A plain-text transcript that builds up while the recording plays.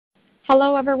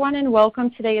Hello, everyone, and welcome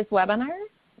to today's webinar,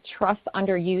 Trust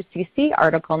under UCC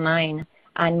Article 9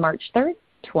 on March 3rd,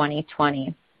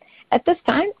 2020. At this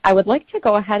time, I would like to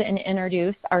go ahead and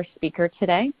introduce our speaker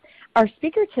today. Our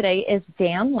speaker today is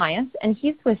Dan Lyons, and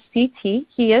he's with CT.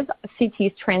 He is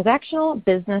CT's Transactional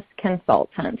Business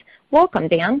Consultant. Welcome,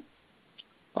 Dan.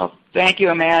 Well, thank you,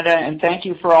 Amanda, and thank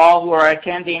you for all who are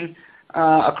attending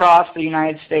across the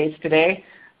United States today.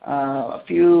 A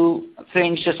few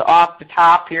things just off the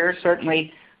top here.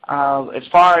 Certainly, as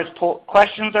far as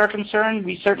questions are concerned,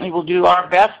 we certainly will do our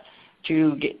best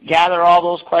to gather all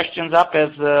those questions up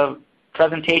as the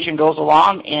presentation goes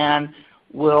along, and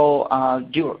we'll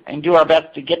do our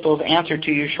best to get those answered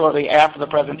to you shortly after the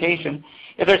presentation.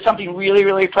 If there's something really,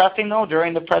 really pressing, though,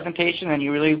 during the presentation, and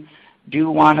you really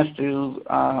do want us to,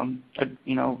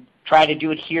 try to do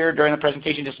it here during the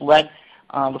presentation, just let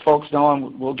the folks know,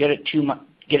 and we'll get it to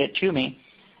me,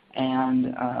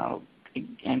 and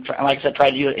like I said,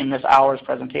 try to do it in this hour's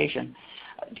presentation.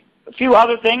 A few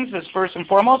other things is first and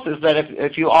foremost is that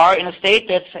if you are in a state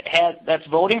that's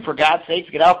voting, for God's sakes,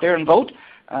 get out there and vote,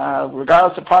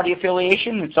 regardless of party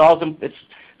affiliation. I think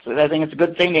it's a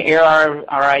good thing to air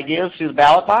our ideas through the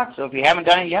ballot box. So if you haven't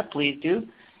done it yet, please do.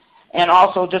 And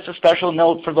also just a special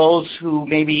note for those who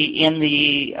may be in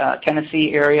the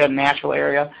Tennessee area, Nashville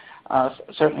area,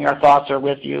 certainly our thoughts are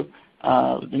with you.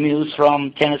 The news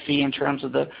from Tennessee in terms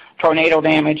of the tornado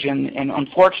damage and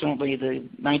unfortunately the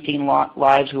 19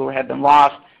 lives who have been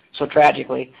lost so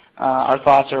tragically. Our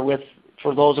thoughts are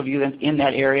for those of you in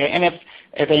that area, and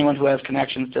if anyone who has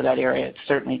connections to that area. It's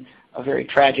certainly a very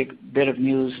tragic bit of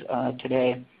news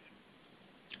today.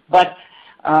 But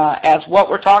as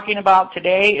what we're talking about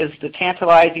today is the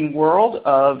tantalizing world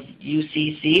of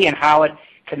UCC and how it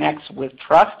connects with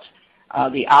trust.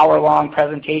 The hour-long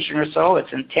presentation or so,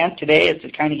 its intent today is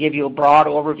to kind of give you a broad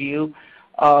overview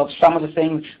of some of the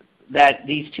things that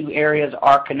these two areas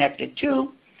are connected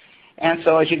to. And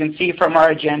so as you can see from our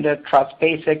agenda, trust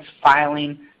basics,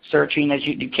 filing, searching,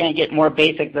 you can't get more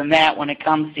basic than that when it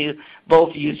comes to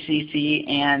both UCC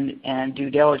and due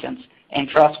diligence, and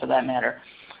trust for that matter.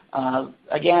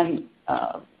 Again,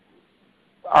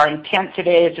 our intent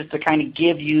today is just to kind of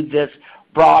give you this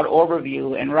broad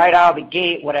overview, and right out of the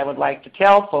gate, what I would like to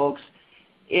tell folks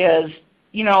is,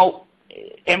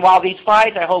 and while these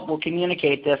slides I hope will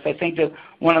communicate this, I think that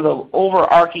one of the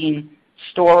overarching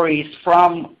stories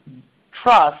from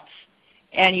trusts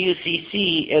and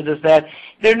UCC is that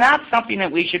they're not something that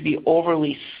we should be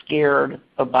overly scared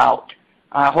about.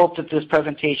 I hope that this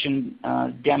presentation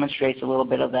demonstrates a little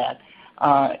bit of that.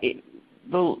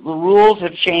 The rules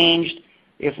have changed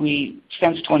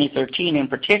since 2013 in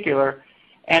particular,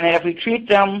 and if we treat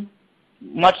them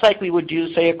much like we would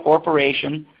do, say, a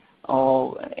corporation,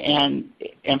 and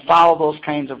follow those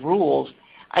kinds of rules,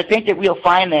 I think that we'll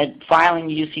find that filing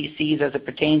UCCs as it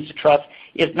pertains to trust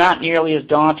is not nearly as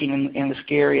daunting and as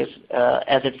scary as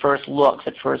it first looks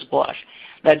at first blush.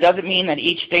 That doesn't mean that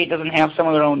each state doesn't have some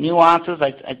of their own nuances.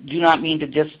 I do not mean to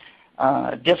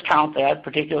discount that.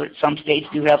 Some states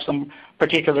do have some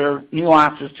particular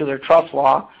nuances to their trust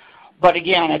law. But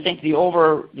again, I think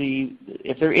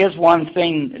if there is one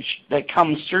thing that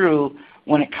comes through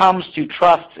when it comes to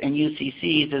trusts and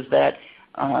UCCs is that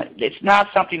it's not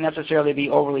something necessarily to be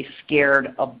overly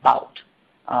scared about.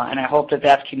 And I hope that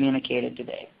that's communicated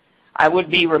today. I would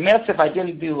be remiss if I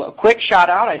didn't do a quick shout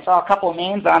out. I saw a couple of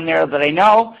names on there that I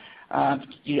know.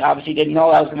 You obviously didn't know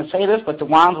I was going to say this, but the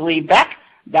Wansley Beck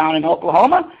down in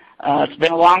Oklahoma. It's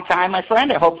been a long time, my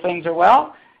friend. I hope things are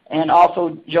well. And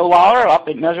also Joe Waller up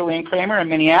at Meserly and Kramer in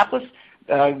Minneapolis.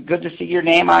 Good to see your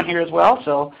name on here as well.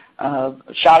 So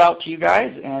shout out to you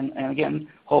guys, and again,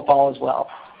 hope all is well.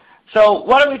 So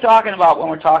what are we talking about when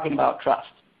we're talking about trust?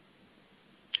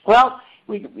 Well,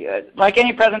 like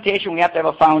any presentation, we have to have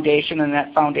a foundation, and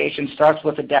that foundation starts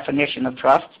with a definition of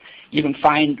trust. You can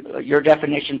find your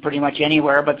definition pretty much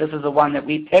anywhere, but this is the one that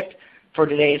we picked for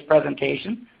today's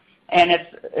presentation. And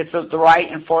it's the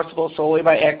right enforceable solely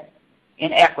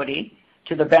in equity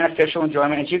to the beneficial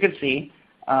enjoyment, as you can see.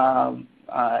 And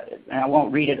I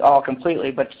won't read it all completely,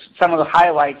 but some of the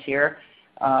highlights here.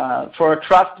 For a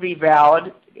trust to be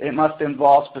valid, it must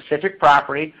involve specific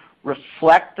property,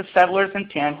 reflect the settler's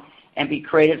intent, and be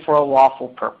created for a lawful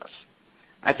purpose.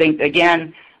 I think,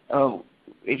 again,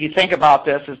 if you think about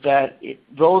this, is that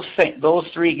those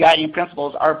three guiding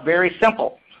principles are very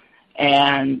simple.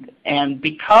 And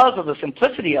because of the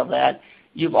simplicity of that,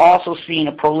 you've also seen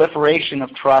a proliferation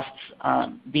of trusts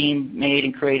being made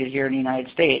and created here in the United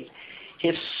States.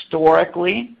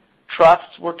 Historically,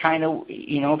 trusts were kind of,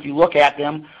 if you look at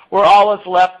them, were always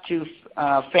left to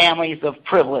families of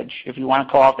privilege, if you want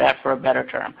to call it that for a better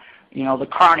term. the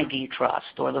Carnegie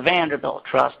Trust or the Vanderbilt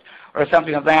Trust or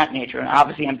something of that nature. And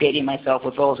obviously I'm dating myself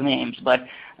with those names, but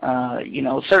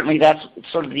certainly that's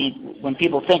sort of when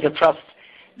people think of trusts,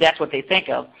 that's what they think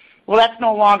of. Well, that's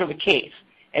no longer the case.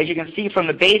 As you can see from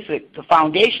the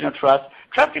foundation of trust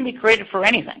can be created for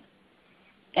anything.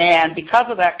 And because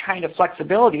of that kind of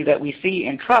flexibility that we see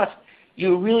in trust,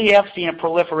 you really have seen a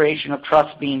proliferation of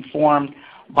trusts being formed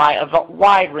by a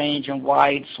wide range and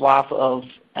wide swath of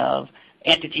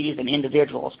entities and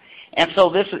individuals. And so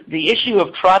the issue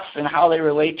of trusts and how they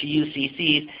relate to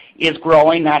UCCs is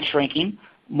growing, not shrinking.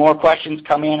 More questions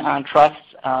come in on trusts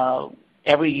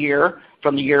every year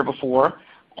from the year before.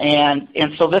 And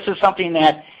so this is something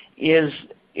that is,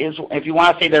 if you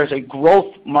want to say there's a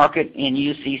growth market in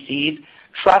UCCs,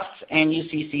 trusts and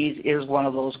UCCs is one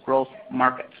of those growth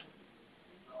markets.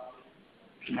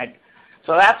 Right?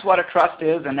 So that's what a trust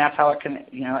is, and that's how it can,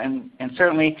 and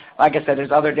certainly, like I said,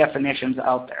 there's other definitions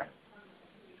out there.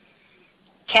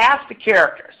 Cast of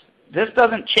characters. This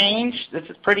doesn't change. This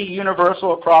is pretty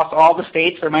universal across all the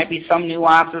states. There might be some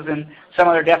nuances in some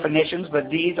other definitions, but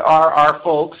these are our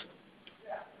folks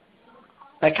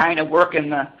that kind of work in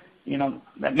the,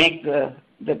 that make the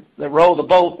row the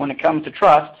boat when it comes to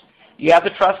trusts. You have the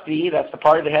trustee, that's the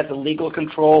party that has the legal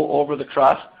control over the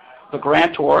trust. The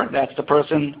grantor, that's the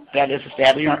person that is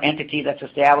establishing or entity that's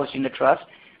establishing the trust.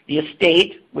 The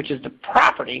estate, which is the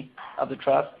property of the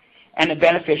trust. And the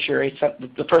beneficiary,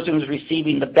 the person who's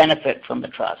receiving the benefit from the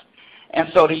trust. And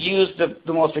so to use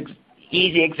the most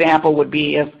easy example would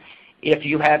be if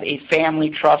you have a family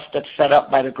trust that's set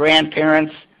up by the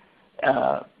grandparents,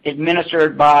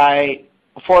 administered by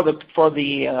for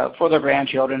their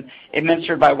grandchildren,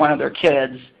 administered by one of their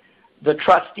kids. The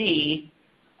trustee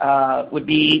would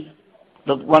be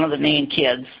one of the named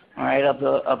kids, all right,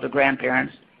 of the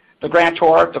grandparents. The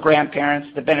grantor, the grandparents.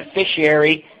 The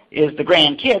beneficiary is the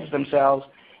grandkids themselves,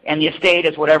 and the estate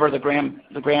is whatever the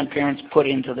grandparents put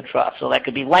into the trust. So that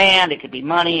could be land, it could be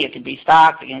money, it could be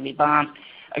stock, it can be bonds.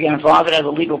 Again, as long as it has a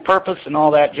legal purpose and all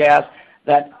that jazz,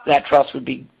 that trust would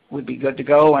be good to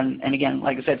go. And again,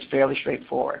 like I said, it's fairly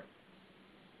straightforward.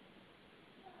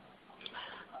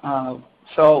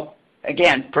 So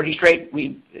again, pretty straight.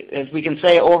 As we can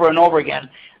say over and over again,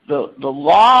 the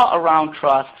law around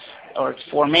trusts or its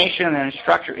formation and its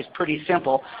structure is pretty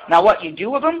simple. Now, what you do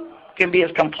with them can be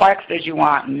as complex as you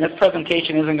want, and this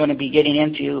presentation isn't going to be getting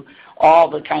into all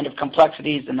the kind of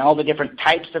complexities and all the different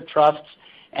types of trusts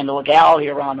and the legality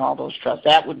around all those trusts.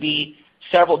 That would be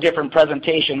several different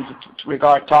presentations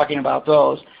talking about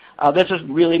those. This is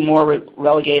really more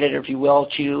relegated, if you will,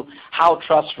 to how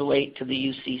trusts relate to the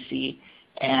UCC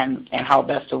and how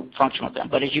best to function with them.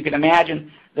 But as you can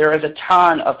imagine, there is a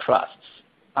ton of trusts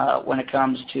when it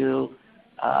comes to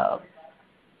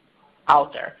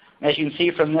out there. And as you can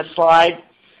see from this slide,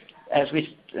 as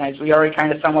we already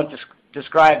kind of somewhat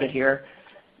described it here,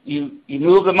 you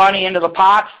move the money into the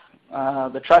pot,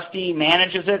 the trustee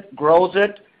manages it, grows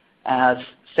it,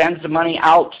 sends the money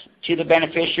out to the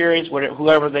beneficiaries,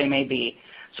 whoever they may be.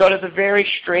 So it is a very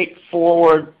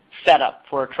straightforward setup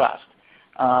for a trust.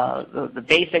 The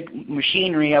basic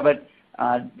machinery of it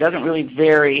doesn't really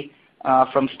vary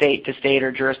from state to state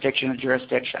or jurisdiction to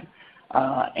jurisdiction.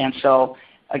 And so,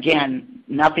 again,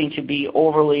 nothing to be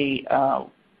overly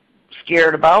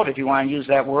scared about, if you want to use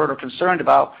that word, or concerned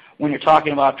about when you're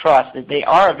talking about trust. They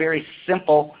are a very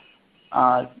simple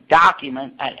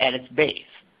document at its base.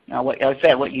 Now, like I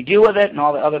said, what you do with it and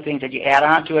all the other things that you add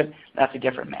on to it, that's a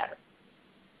different matter.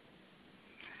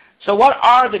 So what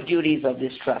are the duties of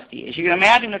this trustee? As you can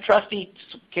imagine, the trustee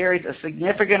carries a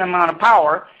significant amount of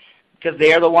power because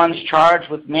they are the ones charged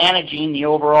with managing the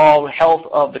overall health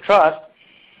of the trust.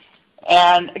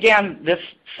 And again, this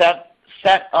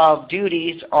set of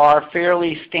duties are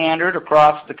fairly standard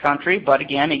across the country, but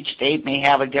again, each state may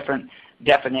have a different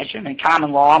definition, and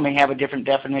common law may have a different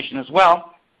definition as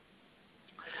well.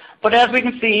 But as we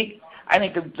can see, I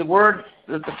think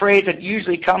the phrase that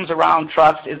usually comes around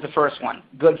trust is the first one,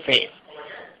 good faith.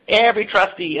 Every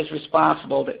trustee is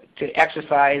responsible to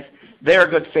exercise their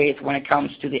good faith when it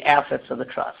comes to the assets of the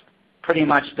trust. Pretty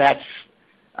much that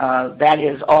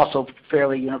is also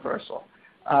fairly universal.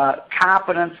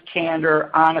 Competence,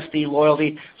 candor, honesty,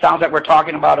 loyalty. Sounds like we're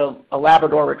talking about a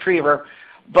Labrador Retriever,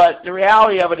 but the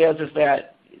reality of it is that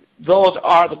those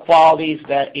are the qualities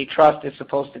that a trust is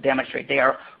supposed to demonstrate. They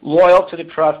are loyal to the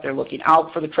trust. They're looking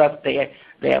out for the trust. They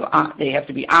have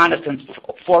to be honest and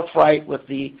forthright with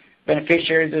the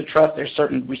beneficiaries of the trust. There's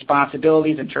certain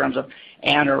responsibilities in terms of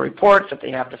annual reports that they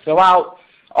have to fill out.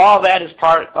 All that is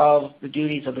part of the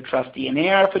duties of the trustee, and they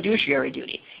are a fiduciary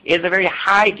duty. It is a very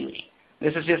high duty.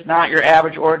 This is just not your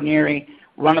average, ordinary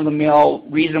run-of-the-mill,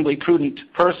 reasonably prudent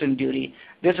person duty.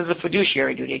 This is a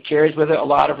fiduciary duty. It carries with it a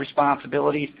lot of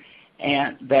responsibilities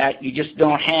and that you just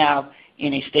don't have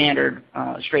in a standard,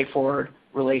 straightforward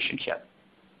relationship.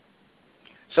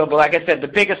 So, but like I said, the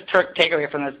biggest takeaway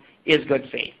from this is good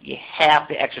faith. You have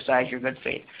to exercise your good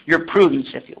faith, your prudence,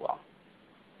 if you will.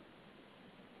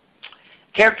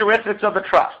 Characteristics of the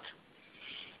trust.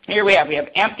 Here we have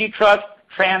empty trust,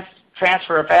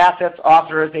 transfer of assets,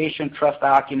 authorization, trust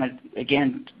document,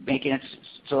 again, making it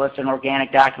so it's an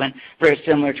organic document, very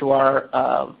similar to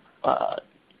our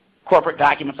corporate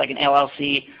documents like an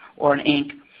LLC or an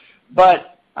Inc.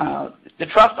 But the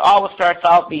trust always starts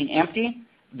out being empty.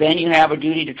 Then you have a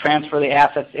duty to transfer the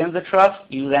assets into the trust.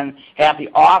 You then have the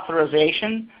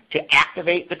authorization to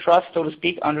activate the trust, so to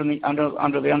speak, under the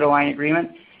underlying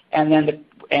agreement, and then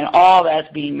and all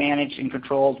that's being managed and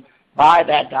controlled by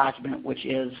that document, which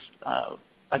is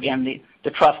again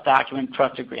the trust document,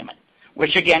 trust agreement,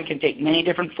 which again can take many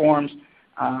different forms,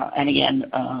 and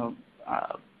again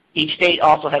each state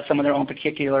also has some of their own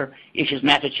particular issues.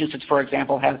 Massachusetts, for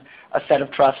example, has a set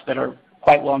of trusts that are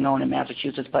quite well known in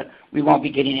Massachusetts, but we won't be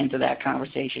getting into that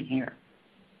conversation here.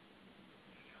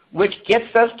 Which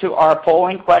gets us to our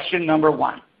polling question number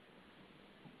 1.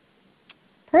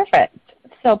 Perfect.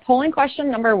 So polling question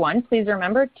number 1, please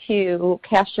remember to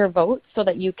cast your vote so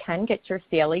that you can get your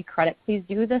CLE credit. Please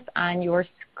do this on your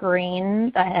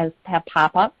screen that has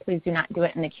pop-up. Please do not do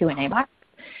it in the Q&A box.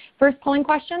 First polling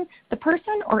question, the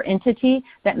person or entity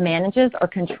that manages or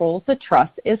controls the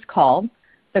trust is called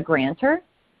the grantor,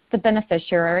 the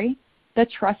beneficiary, the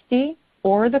trustee,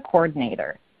 or the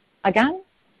coordinator. Again,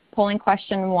 polling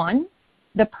question 1,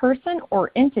 the person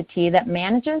or entity that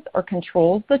manages or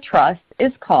controls the trust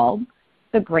is called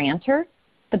the grantor,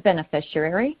 the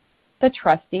beneficiary, the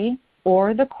trustee,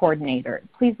 or the coordinator.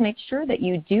 Please make sure that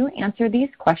you do answer these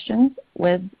questions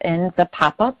within the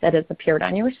pop-up that has appeared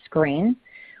on your screen.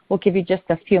 We'll give you just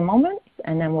a few moments,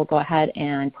 and then we'll go ahead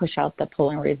and push out the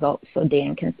polling results so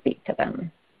Dan can speak to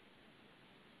them.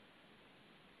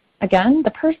 Again,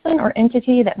 the person or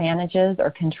entity that manages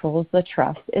or controls the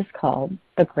trust is called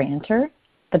the grantor,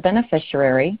 the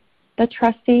beneficiary, the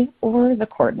trustee, or the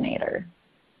coordinator.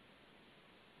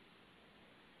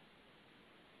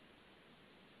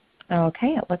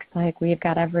 Okay, it looks like we've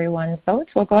got everyone's votes.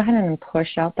 We'll go ahead and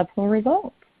push out the poll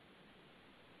results.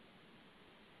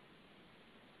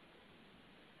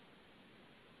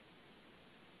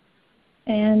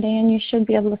 And Dan, you should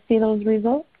be able to see those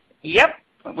results. Yep.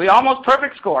 We almost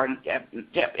perfect score.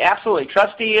 Absolutely.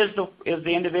 Trustee is the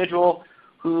individual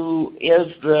who is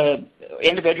the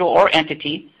individual or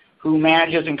entity who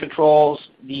manages and controls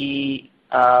the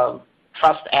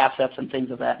trust assets and things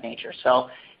of that nature. So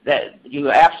that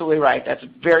you're absolutely right. That's a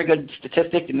very good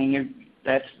statistic. I mean,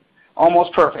 that's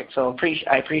almost perfect. So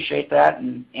I appreciate that,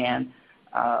 and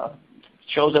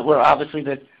shows that we're obviously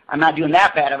that I'm not doing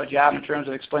that bad of a job in terms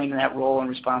of explaining that role and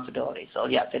responsibility. So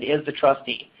yes, it is the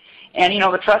trustee. And, you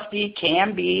know, the trustee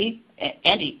can be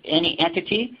any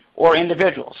entity or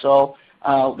individual. So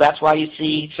that's why you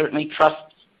see certainly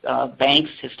trust banks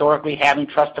historically having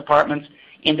trust departments.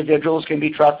 Individuals can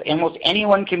be trust. Almost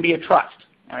anyone can be a trust,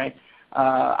 all right,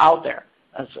 out there.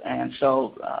 And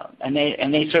so, and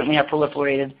they certainly have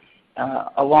proliferated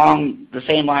along the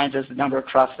same lines as the number of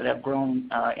trusts that have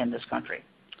grown in this country.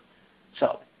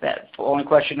 So that's only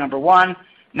question number 1.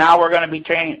 Now we're going to be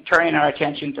turning our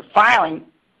attention to filing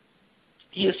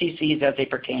UCCs as they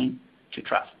pertain to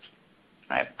trusts,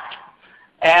 right?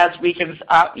 As we can,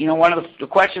 you know, one of the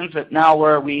questions that now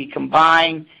where we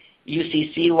combine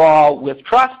UCC law with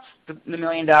trusts, the $1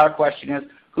 million question is,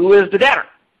 who is the debtor?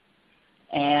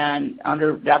 And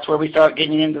that's where we start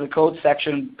getting into the code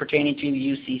section pertaining to the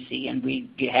UCC, and we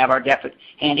have our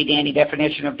handy-dandy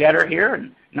definition of debtor here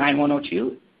in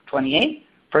 9102.28.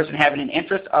 Person having an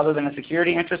interest other than a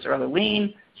security interest or other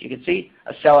lien, so you can see,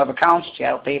 a seller of accounts,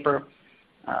 chattel paper,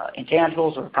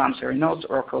 intangibles or promissory notes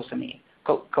or co-signee.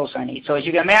 So as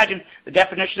you can imagine, the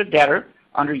definition of debtor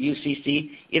under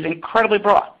UCC is incredibly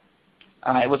broad.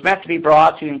 It was meant to be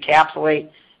broad to encapsulate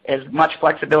as much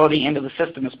flexibility into the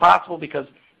system as possible, because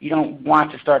you don't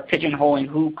want to start pigeonholing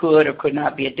who could or could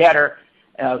not be a debtor.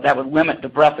 That would limit the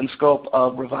breadth and scope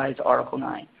of revised Article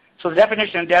 9. So the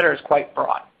definition of debtor is quite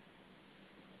broad.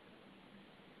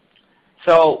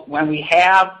 So when we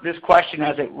have this question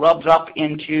as it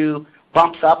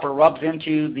bumps up or rubs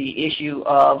into the issue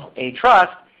of a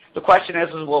trust, the question is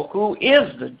well, who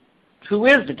is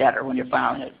the debtor when you're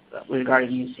filing it regarding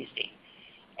UCC?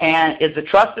 And is the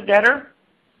trust the debtor?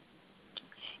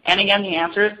 And again, the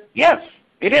answer is yes,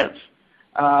 it is.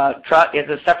 Trust is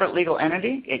a separate legal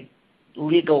entity,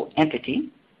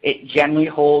 it generally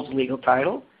holds legal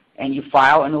title, and you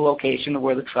file in the location of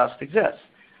where the trust exists.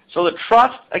 So the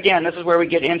trust, again, this is where we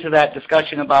get into that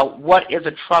discussion about what is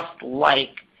a trust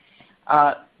like.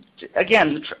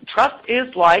 Again, the trust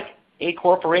is like a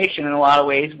corporation in a lot of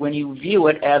ways when you view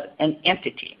it as an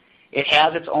entity. It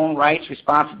has its own rights,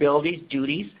 responsibilities,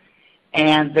 duties,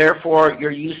 and therefore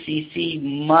your UCC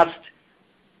must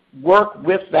work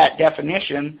with that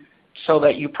definition so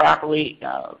that you properly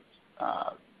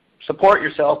support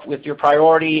yourself with your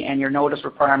priority and your notice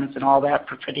requirements and all that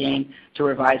pertaining to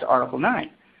revise Article 9.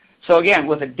 So again,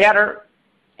 with a debtor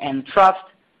and trust,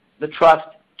 the trust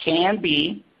can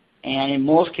be, and in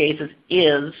most cases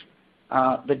is,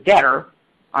 the debtor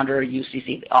under a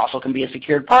UCC. It also can be a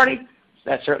secured party.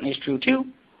 That certainly is true too.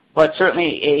 But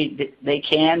certainly they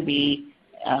can be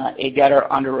a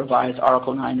debtor under revised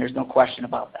Article 9. There's no question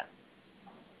about that.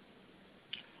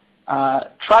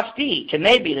 Trustee, can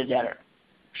they be the debtor?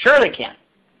 Sure they can.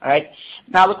 All right.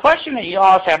 Now the question that you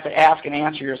always have to ask and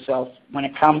answer yourself when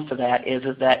it comes to that is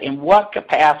that in what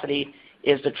capacity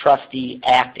is the trustee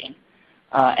acting?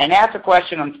 And that's a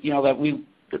question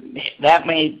that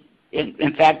may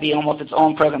in fact be almost its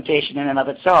own presentation in and of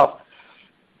itself.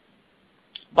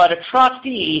 But a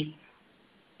trustee,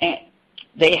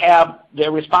 they have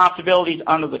their responsibilities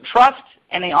under the trust,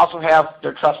 and they also have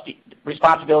their trustee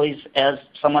responsibilities as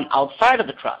someone outside of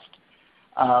the trust.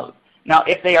 Now,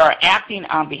 if they are acting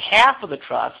on behalf of the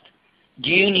trust, do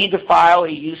you need to file a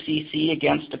UCC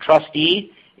against the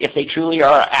trustee if they truly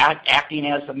are acting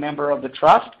as a member of the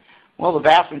trust? Well, the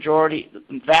vast majority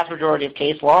of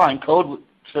case law and code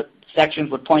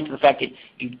sections would point to the fact that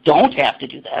you don't have to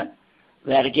do that.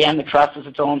 That again, the trust is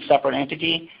its own separate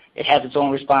entity. It has its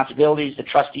own responsibilities. The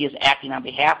trustee is acting on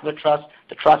behalf of the trust.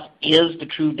 The trust is the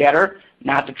true debtor,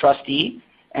 not the trustee.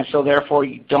 And so therefore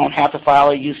you don't have to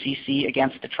file a UCC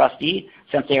against the trustee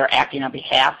since they are acting on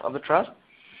behalf of the trust.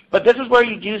 But this is where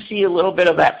you do see a little bit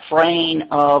of that fraying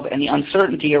of and the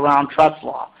uncertainty around trust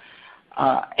law.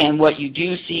 And what you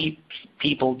do see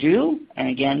people do, and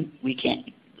again, we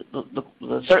can't,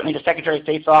 certainly the Secretary of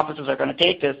State's offices are going to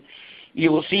take this, you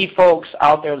will see folks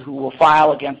out there who will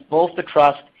file against both the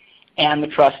trust and the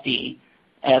trustee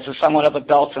as a somewhat of a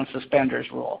belts and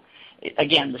suspenders rule.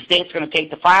 Again, the state's going to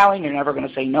take the filing. You're never going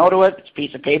to say no to it. It's a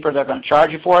piece of paper. They're going to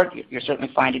charge you for it. You're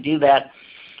certainly fine to do that.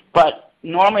 But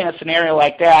normally in a scenario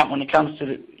like that, when it comes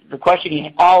to the question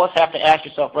you always have to ask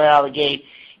yourself right out of the gate,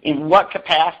 in what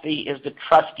capacity is the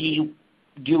trustee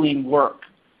doing work?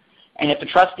 And if the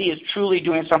trustee is truly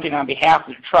doing something on behalf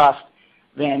of the trust,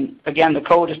 then, again, the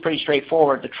code is pretty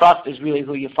straightforward. The trust is really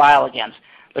who you file against.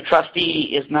 The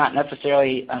trustee is not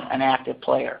necessarily an active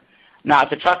player. Now, if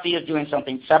the trustee is doing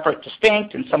something separate,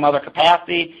 distinct, in some other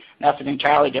capacity, that's an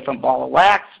entirely different ball of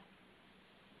wax,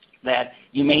 that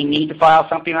you may need to file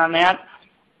something on that.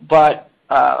 But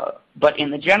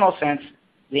in the general sense,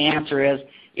 the answer is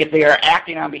if they are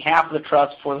acting on behalf of the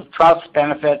trust for the trust's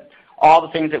benefit, all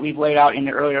the things that we've laid out in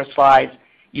the earlier slides,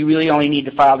 you really only need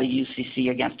to file the UCC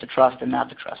against the trust and not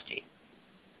the trustee.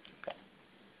 Okay.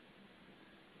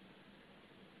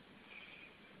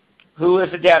 Who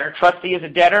is a debtor? Trustee is a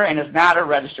debtor and is not a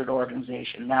registered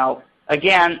organization. Now,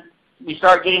 again, we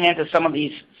start getting into some of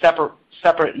these separate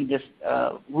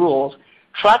rules.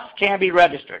 Trusts can be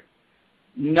registered.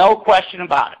 No question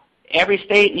about it. Every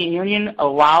state in the union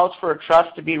allows for a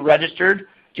trust to be registered,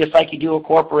 just like you do a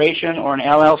corporation or an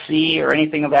LLC or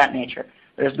anything of that nature.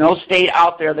 There's no state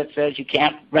out there that says you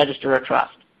can't register a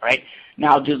trust, right?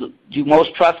 Now, do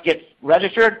most trusts get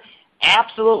registered?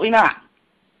 Absolutely not.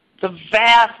 The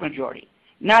vast majority,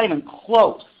 not even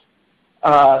close,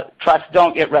 trusts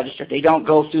don't get registered. They don't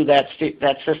go through that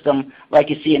system like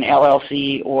you see an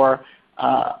LLC or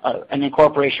an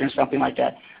incorporation or something like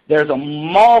that. There's a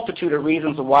multitude of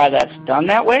reasons of why that's done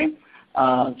that way.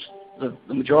 The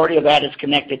majority of that is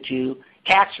connected to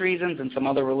tax reasons and some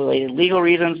other related legal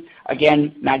reasons.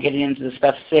 Again, not getting into the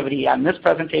specificity on this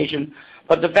presentation,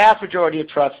 but the vast majority of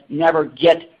trusts never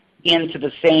get into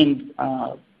the same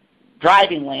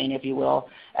driving lane, if you will,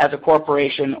 as a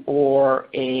corporation or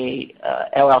a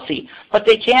LLC. But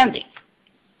they can be.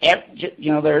 Like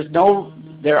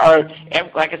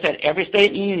I said, every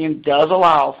state in the union does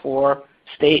allow for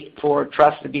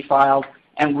trusts to be filed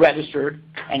and registered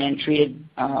and then treated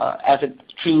as a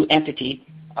true entity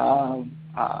under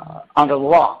the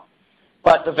law.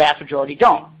 But the vast majority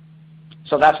don't.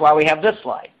 So that's why we have this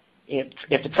slide.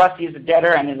 If the trustee is a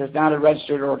debtor and it is not a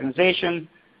registered organization,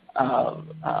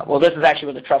 well, this is actually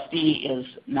where the trustee is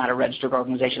not a registered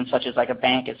organization, such as like a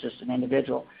bank, it's just an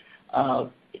individual.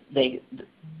 They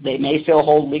may still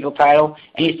hold legal title,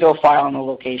 and you still file on the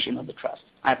location of the trust.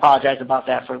 I apologize about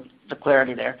that for the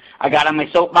clarity there. I got on my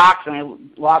soapbox and I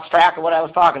lost track of what I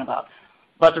was talking about.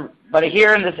 But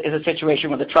here in this is a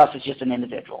situation where the trust is just an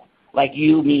individual, like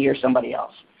you, me, or somebody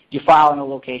else. You file in the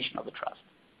location of the trust.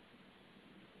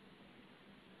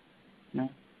 No?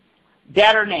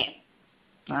 Debtor name.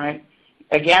 All right.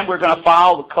 Again, we're going to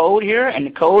follow the code here, and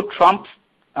the code trumps,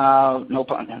 no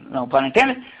pun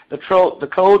intended, the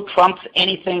code trumps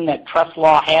anything that trust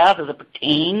law has as it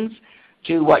pertains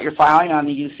to what you're filing on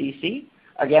the UCC.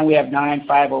 Again, we have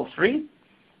 9503.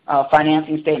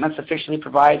 Financing statements officially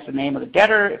provides the name of the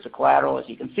debtor. It's a collateral, as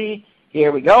you can see.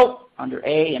 Here we go, under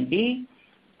A and B.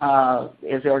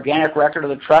 Is the organic record of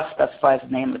the trust specifies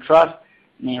the name of the trust,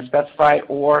 name specified,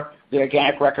 or the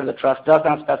organic record of the trust does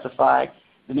not specify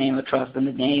the name of the trust and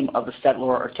the name of the settlor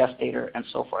or testator, and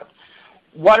so forth.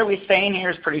 What are we saying here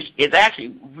is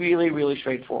actually really, really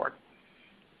straightforward,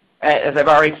 as I've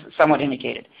already somewhat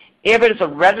indicated. If it is a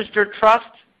registered trust,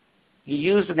 you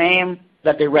use the name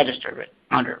that they registered it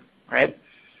under, right?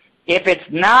 If it's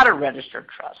not a registered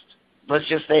trust, let's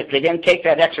just say they didn't take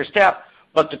that extra step,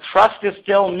 but the trust is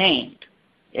still named.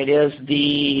 It is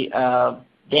the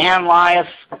Dan Lias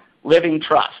Living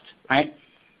Trust, right?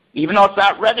 Even though it's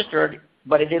not registered,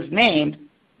 but it is named,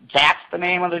 that's the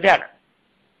name of the debtor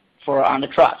on the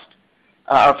trust,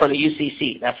 or for the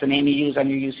UCC. That's the name you use on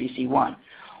your UCC 1.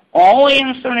 Only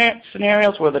in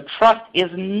scenarios where the trust is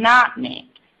not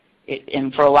named,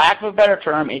 and for lack of a better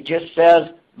term, it just says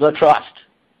the trust.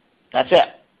 That's it.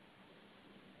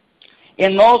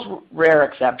 In those rare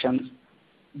exceptions,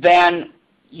 then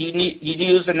you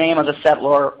use the name of the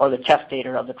settlor or the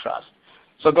testator of the trust.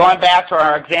 So going back to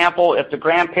our example, if the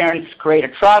grandparents create a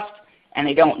trust and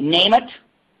they don't name it,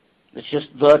 it's just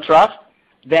the trust,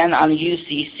 then on the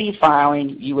UCC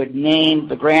filing, you would name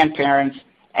the grandparents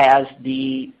as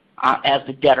the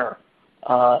debtor.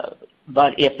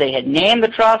 But if they had named the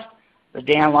trust, the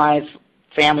Dan Lias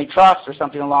Family Trust or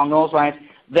something along those lines,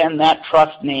 then that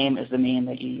trust name is the name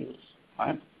that you use.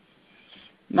 Right?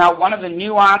 Now, one of the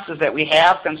nuances that we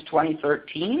have since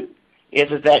 2013 is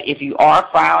that if you are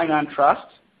filing on trust,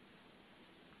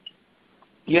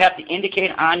 you have to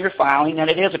indicate on your filing that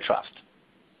it is a trust.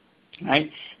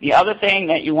 Right? The other thing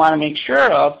that you want to make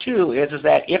sure of, too, is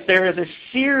that if there is a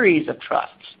series of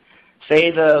trusts,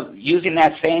 say using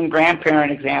that same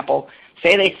grandparent example,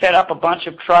 say they set up a bunch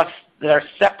of trusts that are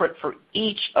separate for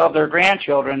each of their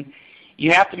grandchildren,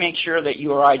 you have to make sure that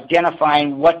you are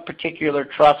identifying what particular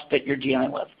trust that you're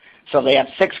dealing with. So they have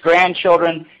 6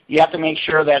 grandchildren. You have to make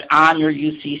sure that on your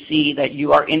UCC that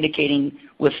you are indicating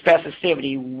with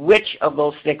specificity which of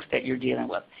those 6 that you're dealing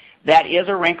with. That is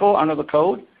a wrinkle under the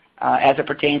code as it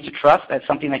pertains to trust. That's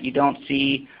something that you don't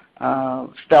see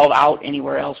spelled out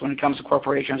anywhere else when it comes to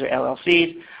corporations or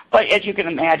LLCs. But as you can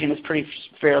imagine, it's pretty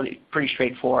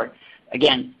straightforward.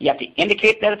 Again, you have to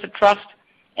indicate that it's a trust,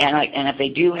 and if they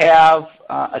do have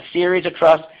a series of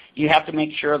trusts, you have to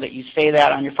make sure that you say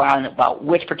that on your filing about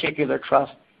which particular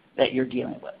trust that you're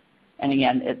dealing with. And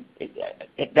again,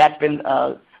 that's been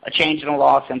a change in the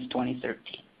law since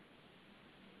 2013.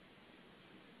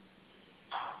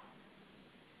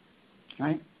 All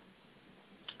right.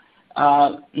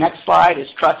 Next slide is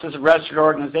trust as a registered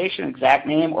organization, exact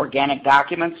name, organic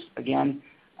documents. Again,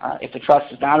 if the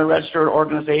trust is not a registered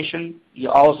organization, you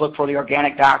always look for the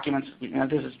organic documents.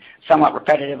 This is somewhat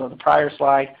repetitive of the prior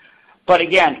slide. But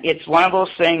again, it's one of those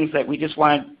things that we just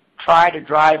want to try to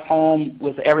drive home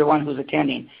with everyone who's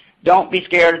attending. Don't be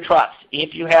scared of trust.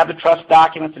 If you have the trust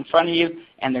documents in front of you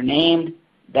and they're named,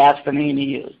 that's the name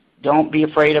you use. Don't be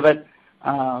afraid of it.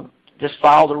 Just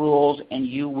follow the rules and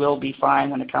you will be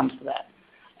fine when it comes to that.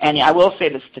 And I will say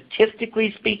that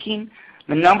statistically speaking,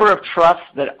 the number of trusts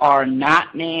that are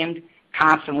not named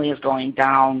constantly is going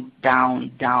down,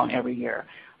 down, down every year.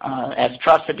 As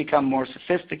trusts have become more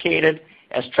sophisticated,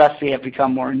 as trusts have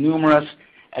become more numerous,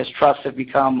 as trusts have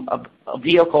become a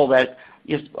vehicle that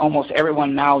almost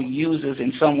everyone now uses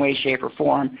in some way, shape, or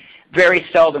form, very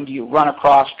seldom do you run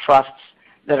across trusts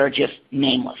that are just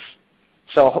nameless.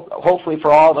 So hopefully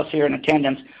for all of us here in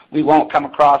attendance, we won't come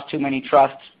across too many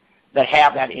trusts that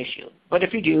have that issue. But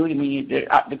if you do,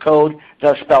 the code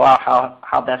does spell out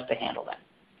how best to handle that.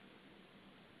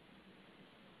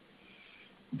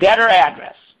 Debtor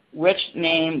address, which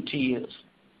name to use,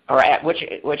 or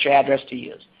which address to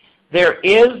use. There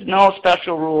is no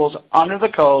special rules under the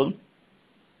code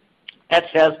that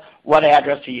says what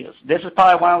address to use. This is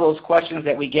probably one of those questions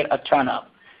that we get a ton of.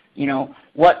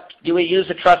 What do we use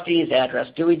the trustee's address?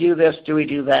 Do we do this? Do we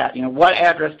do that? What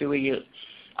address do we use?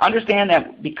 Understand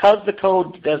that because the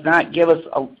code does not give us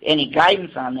any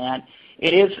guidance on that,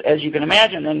 it is, as you can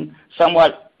imagine, then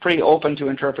somewhat pretty open to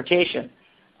interpretation.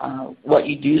 What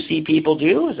you do see people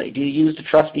do is they do use the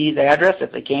trustee's address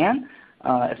if they can,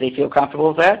 if they feel comfortable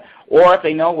with that, or if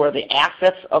they know where the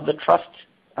assets of the trust,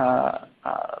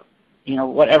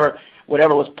 whatever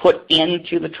was put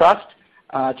into the trust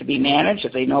to be managed,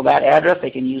 if they know that address,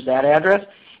 they can use that address.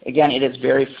 Again, it is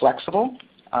very flexible.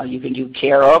 You can do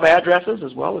care of addresses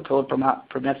as well. The code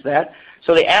permits that.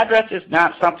 So the address is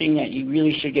not something that you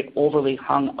really should get overly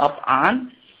hung up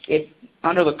on.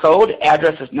 Under the code,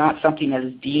 address is not something that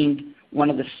is deemed one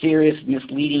of the serious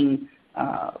misleading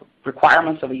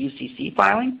requirements of a UCC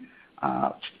filing.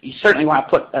 You certainly want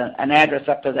to put an address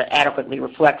up there that adequately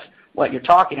reflects what you're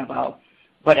talking about.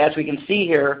 But as we can see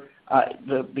here,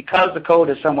 because the code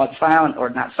is somewhat silent, or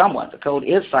not somewhat, the code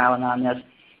is silent on this,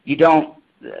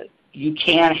 you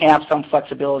can have some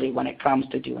flexibility when it comes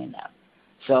to doing that.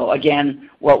 So again,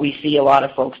 what we see a lot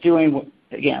of folks doing,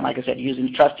 again, like I said, using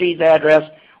the trustee's address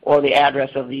or the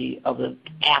address of the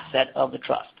asset of the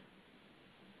trust.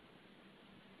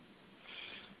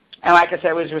 And like I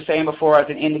said, as we were saying before, as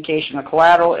an indication of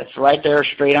collateral, it's right there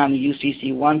straight on the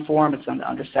UCC1 form. It's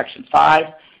under Section 5.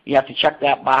 You have to check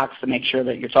that box to make sure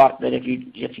that that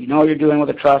if you know you're doing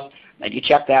with a trust, that you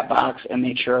check that box and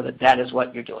make sure that that is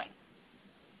what you're doing.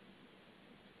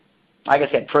 Like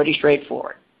I said, pretty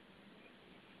straightforward.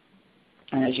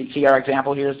 And as you can see, our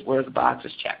example here is where the box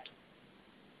is checked.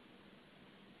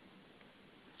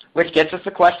 Which gets us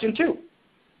to question 2.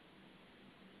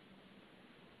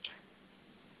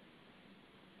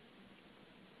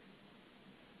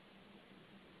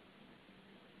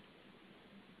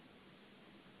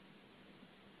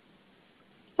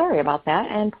 Sorry about that.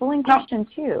 And polling question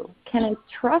 2. Can a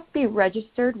trust be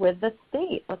registered with the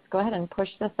state? Let's go ahead and push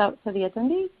this out to the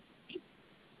attendees.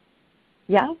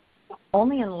 Yes,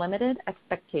 only in limited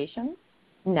expectations,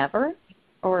 never,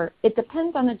 or it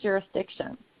depends on the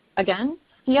jurisdiction. Again,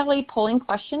 CLE polling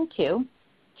question 2.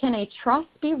 Can a trust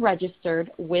be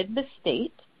registered with the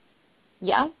state?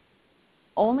 Yes,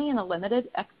 only in a limited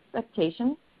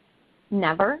expectation,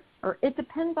 never, or it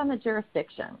depends on the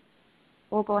jurisdiction.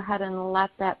 We'll go ahead and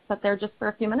let that sit there just for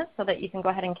a few minutes so that you can go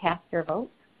ahead and cast your vote.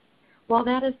 While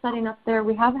that is setting up there,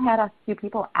 we have had a few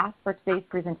people ask for today's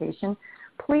presentation.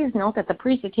 Please note that the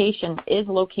presentation is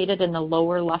located in the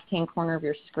lower left-hand corner of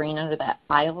your screen under that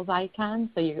files icon,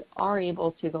 so you are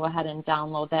able to go ahead and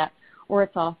download that, or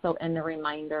it's also in the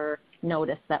reminder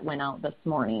notice that went out this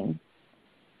morning.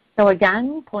 So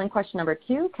again, polling question number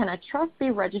 2, can a trust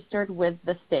be registered with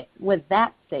the state, with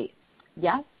that state?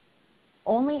 Yes,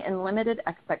 only in limited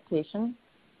expectation,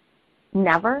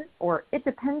 never, or it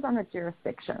depends on the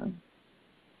jurisdiction.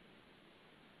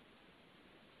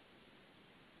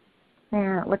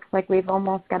 And it looks like we've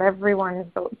almost got everyone's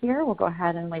vote here. We'll go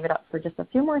ahead and leave it up for just a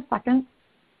few more seconds.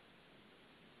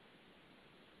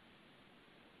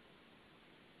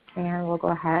 And we'll go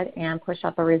ahead and push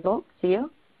out the results to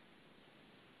you.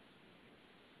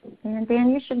 And Dan,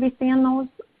 you should be seeing those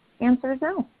answers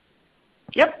now.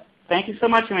 Yep. Thank you so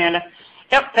much, Amanda.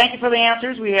 Yep. Thank you for the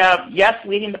answers. We have yes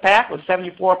leading the pack with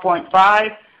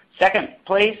 74.5. Second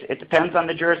place, it depends on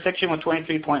the jurisdiction with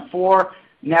 23.4.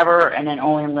 Never, and then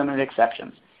only in limited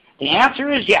exceptions. The answer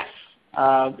is yes.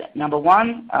 Number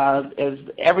 1 is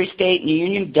every state in the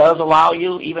union does allow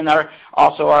you, even our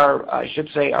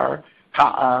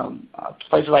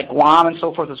places like Guam and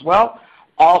so forth as well,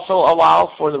 also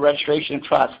allow for the registration of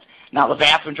trust. Now, the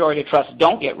vast majority of trusts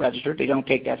don't get registered; they don't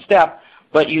take that step.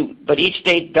 But each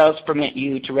state does permit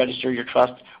you to register your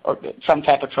trust or some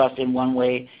type of trust in one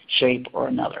way, shape, or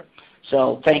another.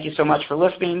 So, thank you so much for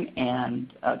listening,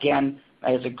 and again,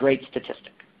 that is a great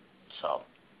statistic. So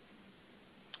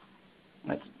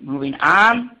let's moving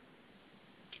on.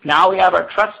 Now we have our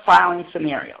trust filing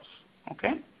scenarios.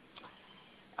 Okay.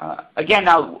 Again,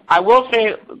 now I will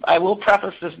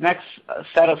preface this next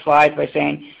set of slides by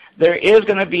saying there is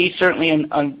going to be certainly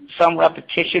some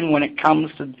repetition when it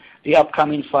comes to the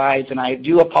upcoming slides, and I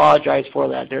do apologize for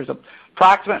that. There's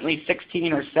approximately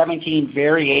 16 or 17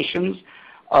 variations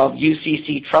of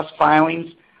UCC trust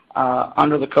filings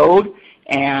under the code.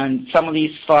 And some of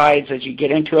these slides, as you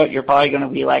get into it, you're probably going to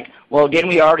be like, well, didn't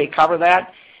we already cover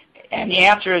that? And the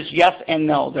answer is yes and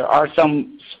no. There are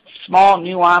some small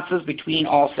nuances between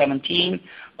all 17,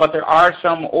 but there are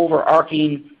some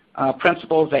overarching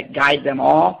principles that guide them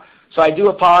all. So I do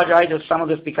apologize if some of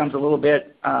this becomes a little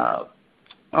bit, I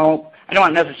don't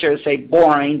want to necessarily say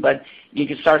boring, but you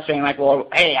can start saying like, well,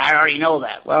 hey, I already know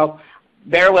that. Well,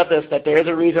 bear with us that there is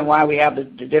a reason why we have the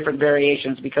different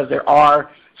variations, because there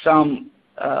are some,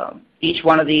 each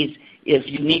one of these is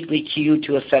uniquely queued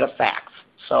to a set of facts.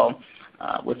 So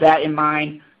with that in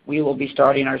mind, we will be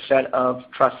starting our set of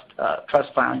trust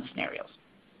filing scenarios.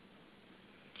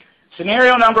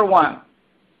 Scenario number 1.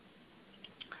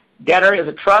 Debtor is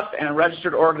a trust and a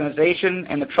registered organization,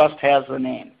 and the trust has the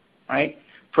name, right?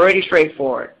 Pretty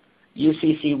straightforward.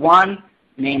 UCC 1,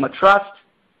 name of trust.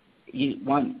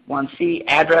 1C,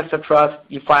 address of trust.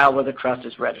 You file where the trust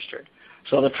is registered.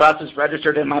 So the trust is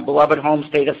registered in my beloved home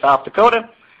state of South Dakota,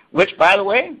 which, by the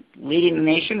way, leading the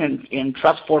nation in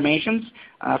trust formations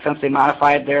since they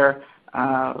modified their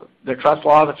trust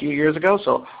laws a few years ago.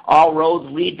 So all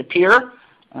roads lead to Pierre.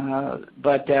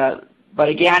 But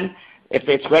again, if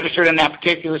it's registered in that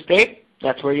particular state,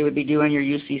 that's where you would be doing your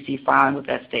UCC filing with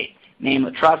that state. Name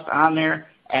of the trust on there,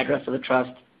 address of the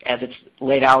trust as it's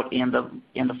laid out in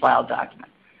the filed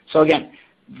document. So again,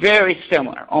 very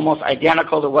similar, almost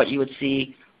identical to what you would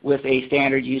see with a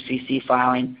standard UCC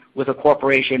filing with a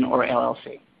corporation or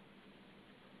LLC.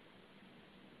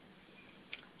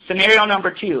 Scenario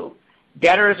number 2,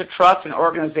 debtor is a trust and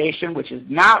organization which is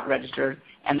not registered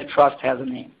and the trust has a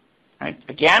name. Right?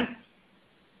 Again,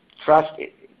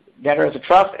 debtor is a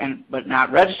trust but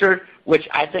not registered, which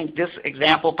I think this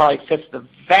example probably fits the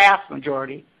vast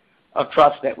majority of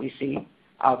trusts that we see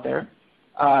out there.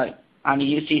 On the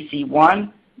UCC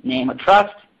 1, name of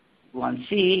trust.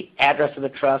 1C, address of the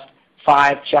trust.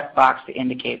 5, checkbox to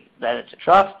indicate that it's a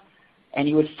trust. And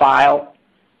you would file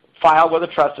where the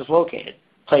trust is located.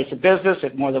 Place of business,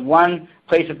 if more than one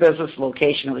place of business,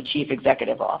 location of the chief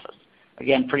executive office.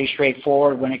 Again, pretty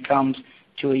straightforward when it comes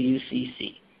to a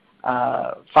UCC.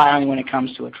 Filing when it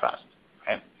comes to a trust.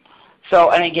 Right?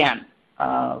 So, and again,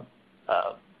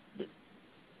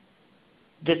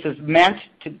 this is meant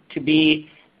to be,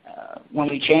 when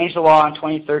we changed the law in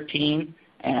 2013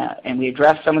 and we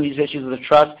addressed some of these issues of the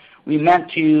trust, we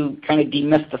meant to kind of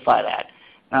demystify that.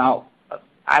 Now,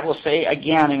 I will say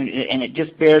again, and it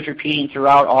just bears repeating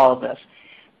throughout all of this,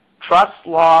 trust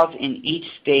laws in each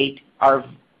state are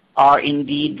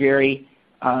indeed very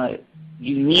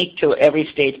unique to every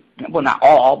state. Well, not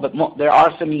all, but there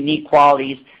are some unique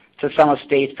qualities to some of the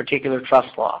states' particular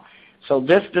trust law. So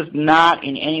this does not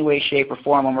in any way, shape, or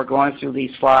form, when we're going through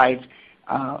these slides,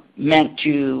 meant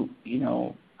to,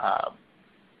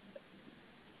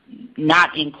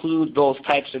 not include those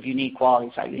types of unique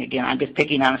qualities. Again, I'm just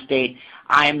picking on a state.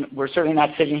 We're certainly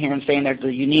not sitting here and saying that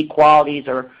the unique qualities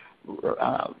or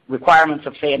requirements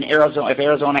of, say, in Arizona, if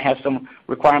Arizona has some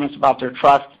requirements about their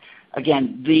trust.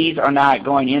 Again, these are not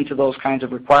going into those kinds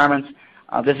of requirements.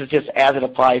 This is just as it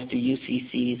applies to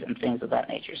UCCs and things of that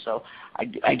nature. So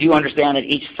I do understand that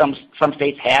some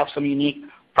states have some unique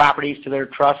properties to their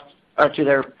trust, or to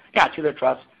their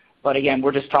trust. But again,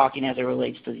 we're just talking as it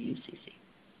relates to the UCC.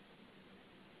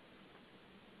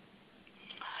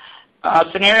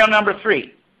 Scenario number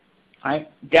 3,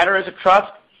 right? Debtor is a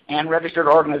trust and registered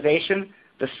organization.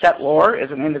 The settlor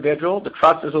is an individual. The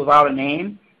trust is without a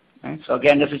name. Right? So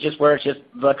again, this is just where it's just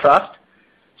the trust.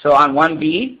 So on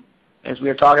 1B, as we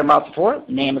were talking about before,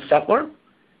 name of settlor.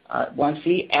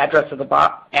 1C, address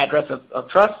of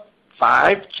trust.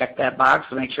 5, check that box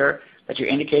to make sure that you're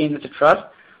indicating it's a trust.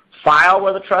 File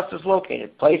where the trust is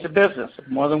located. Place of business. If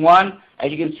more than one,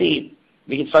 as you can see,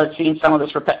 we can start seeing some of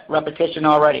this repetition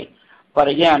already. But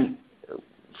again,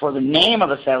 for the name of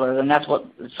the settlor, and that's what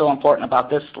is so important about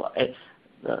this,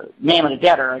 the name of the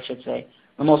debtor, I should say,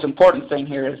 the most important thing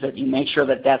here is that you make sure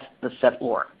that that's the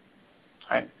settlor.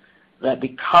 Right? That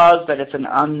because that it's an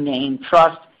unnamed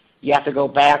trust, you have to go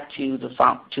back to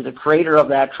the creator of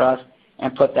that trust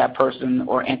and put that person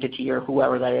or entity or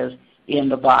whoever that is in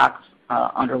the box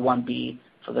under 1B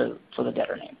for the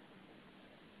debtor name.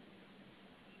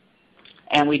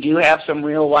 And we do have some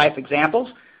real life examples.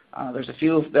 There's a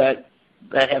few that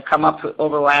have come up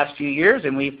over the last few years,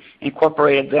 and we've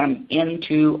incorporated them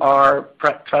into our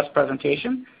trust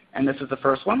presentation, and this is the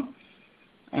first one.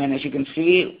 And as you can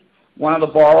see, one of the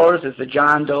borrowers is the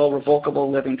John Doe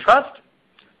Revocable Living Trust.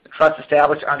 The trust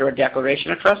established under a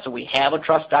declaration of trust, so we have a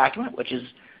trust document, which is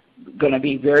going to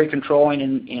be very controlling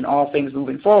in all things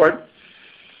moving forward.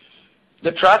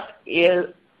 The trustee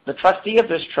of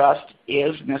this trust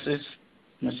is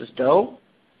Mrs. Doe.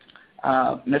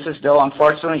 Mrs. Doe,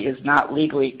 unfortunately, is not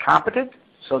legally competent,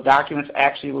 so documents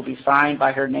actually will be signed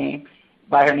by her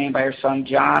son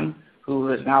John,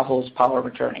 who now holds power of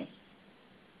attorney.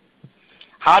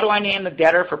 How do I name the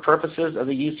debtor for purposes of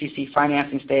the UCC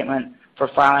financing statement for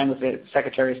filing with the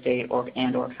Secretary of State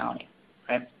and/or county?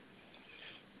 Right?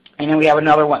 And then we have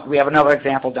another one. We have another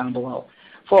example down below.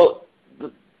 For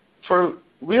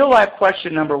real life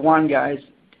question number 1, guys,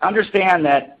 understand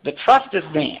that the trust is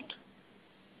named.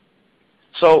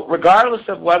 So regardless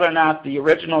of whether or not the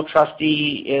original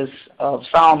trustee is of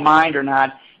sound mind or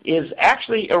not, is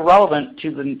actually irrelevant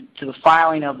to the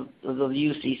filing of the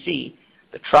UCC.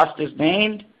 The trust is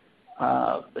named,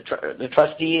 the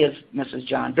trustee is Mrs.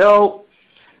 John Doe.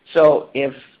 So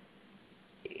if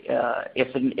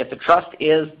the trust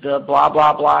is the blah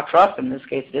blah blah trust, in this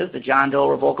case it is the John Doe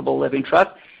Revocable Living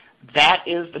Trust, that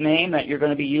is the name that you're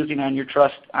going to be using on your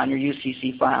trust on your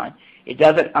UCC filing. It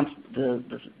doesn't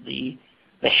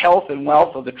the health and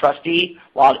wealth of the trustee,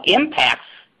 while it impacts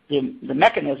the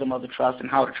mechanism of the trust and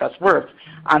how the trust works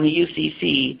on the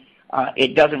UCC,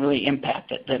 it doesn't really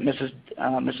impact it. That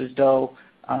Mrs. Doe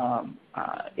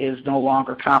is no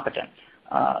longer competent.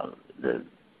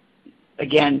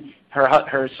 Again,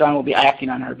 her son will be acting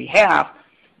on her behalf,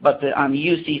 but on the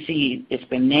UCC, it's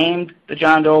been named the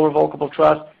John Doe Revocable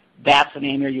Trust. That's the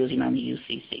name you're using on the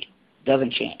UCC.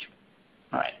 Doesn't change.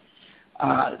 All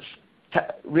right.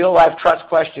 Real life trust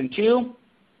question 2.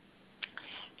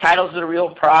 Titles of the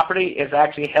real property is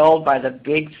actually held by the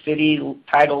Big City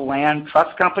Title Land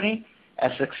Trust Company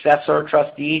as successor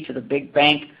trustee to the big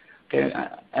bank,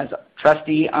 as a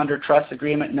trustee under trust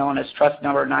agreement known as trust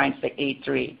number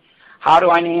 9683. How do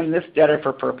I name this debtor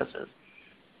for purposes?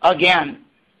 Again,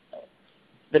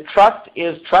 the trust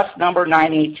is trust number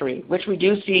 983, which we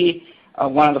do see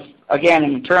again,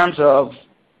 in terms of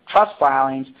trust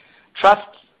filings,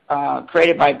 trusts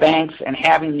created by banks and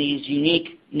having these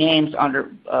unique names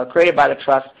created by the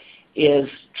trust is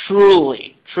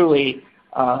truly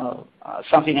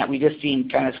something that we just seen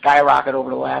kind of skyrocket over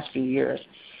the last few years.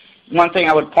 One thing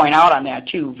I would point out on that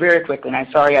too, very quickly, and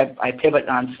I'm sorry I pivot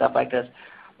on stuff like this,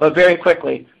 but very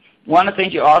quickly, one of the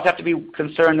things you always have to be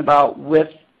concerned about with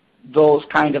those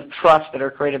kind of trusts that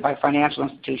are created by financial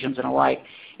institutions and alike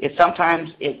is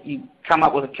sometimes you come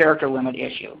up with a character limit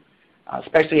issue,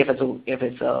 especially if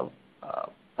it's a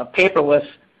paperless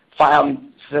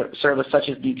filing service such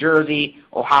as New Jersey,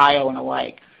 Ohio, and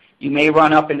alike. You may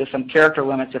run up into some character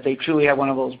limits if they truly have one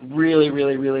of those really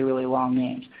long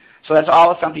names. So that's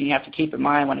always something you have to keep in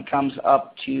mind when it comes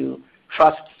up to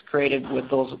trusts created with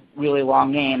those really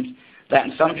long names, that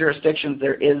in some jurisdictions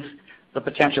there is the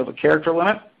potential of a character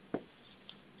limit.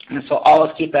 And so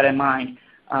always keep that in mind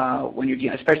when you're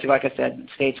dealing, especially like I said, in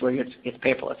states where it's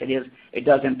paperless. It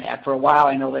does impact. For a while,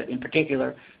 I know that in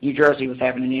particular, New Jersey was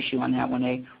having an issue on that when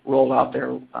they rolled out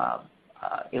their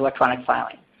electronic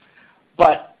filing.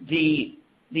 But the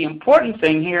important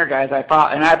thing here, guys,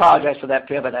 and I apologize for that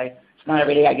pivot. It's not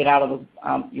every day I get out of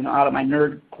out of my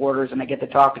nerd quarters and I get to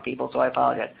talk to people, so I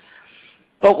apologize.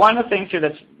 But one of the things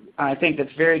here I think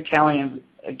that's very telling,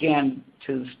 again,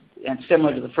 and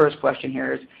similar to the first question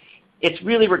here, is it's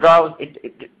really regardless.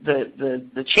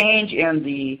 The change in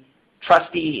the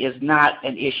trustee is not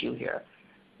an issue here.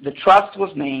 The trust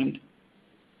was named.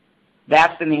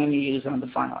 That's the name you use on the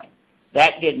filing.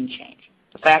 That didn't change.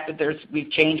 The fact that we've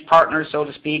changed partners, so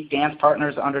to speak, dance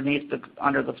partners under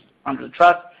the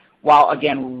trust, while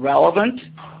again relevant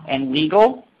and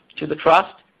legal to the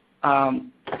trust,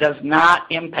 does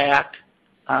not impact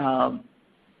that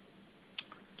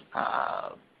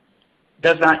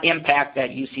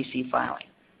UCC filing.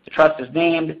 The trust is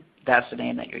named. That's the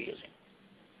name that you're using.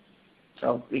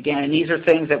 So again, and these are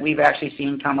things that we've actually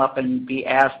seen come up and be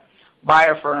asked by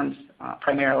our firms,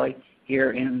 primarily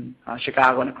here in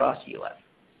Chicago and across the U.S.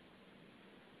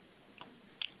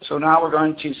 So now we're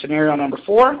going to scenario number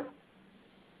 4.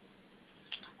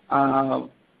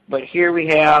 But here we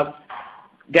have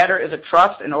debtor is a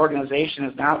trust, an organization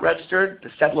is not registered. The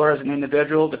settlor is an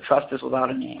individual. The trust is without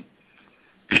a name.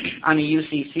 On the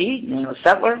UCC, name of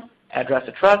settlor, address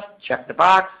of trust, check the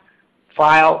box,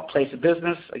 file, place of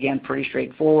business. Again, pretty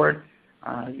straightforward.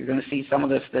 You're going to see some of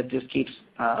this that just keeps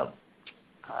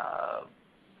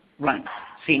running,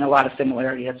 seeing a lot of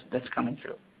similarity that's coming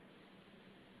through.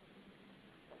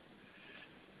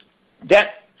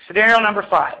 Scenario number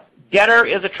 5. Debtor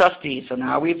is a trustee. So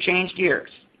now we've changed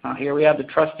gears. Here we have the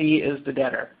trustee is the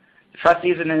debtor. The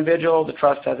trustee is an individual. The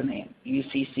trust has a name.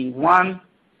 UCC 1,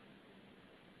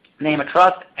 name of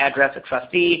trust, address of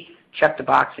trustee, check the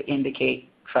box to indicate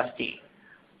trustee.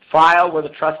 File where the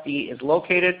trustee is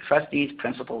located, trustee's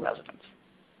principal residence.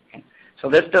 Okay. So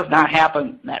this does not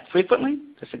happen that frequently.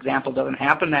 This example doesn't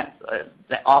happen that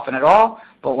often at all,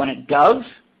 but when it does,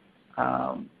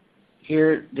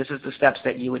 here, this is the steps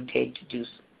that you would take to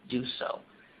do so.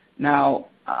 Now,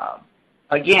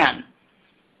 again,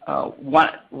 one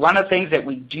of the things that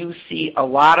we do see a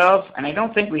lot of, and I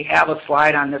don't think we have a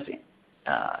slide on this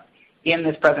in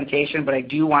this presentation, but I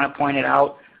do want to point it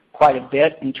out quite a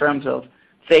bit in terms of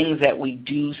things that we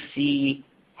do see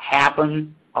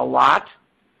happen a lot,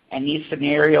 and these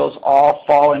scenarios all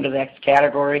fall into that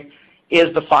category,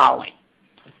 is the following.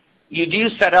 You do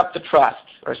set up the trust,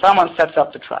 or someone sets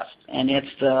up the trust, and it's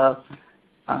the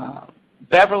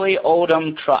Beverly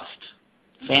Odom Trust,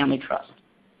 Family Trust.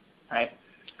 right?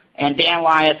 And Dan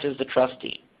Lyas is the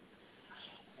trustee.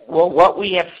 Well,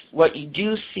 what you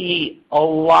do see a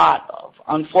lot of,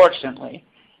 unfortunately,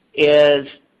 is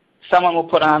someone will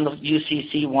put on the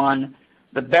UCC one,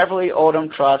 the Beverly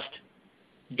Odom Trust,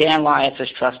 Dan Lyas as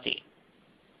trustee.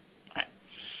 Right.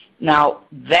 Now,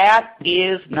 that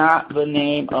is not the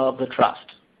name of the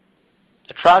trust.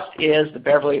 The trust is the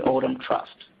Beverly Odom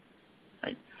Trust.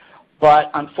 Right.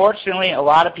 But unfortunately, a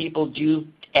lot of people do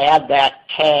add that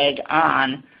tag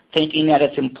on, thinking that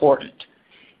it's important.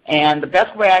 And the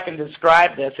best way I can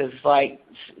describe this is like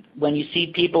when you see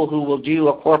people who will do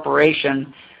a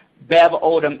corporation, Bev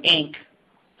Odom Inc.,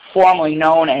 formerly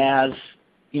known as,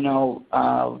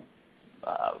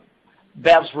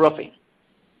 Bev's Roofing,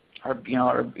 or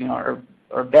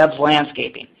Bev's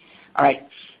Landscaping. All right.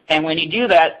 And when you do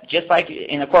that, just like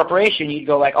in a corporation, you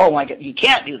go like, oh my God, you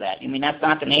can't do that. I mean, that's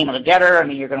not the name of the debtor. I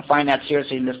mean, you're going to find that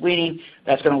seriously misleading.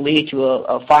 That's going to lead to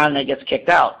a filing that gets kicked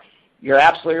out. You're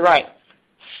absolutely right.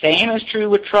 Same is true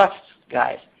with trusts,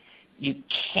 guys. You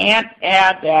can't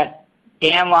add that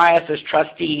Dan Lyas as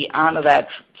trustee onto that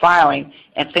filing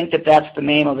and think that that's the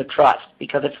name of the trust,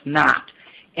 because it's not.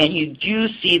 And you do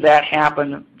see that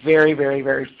happen very, very,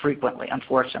 very frequently,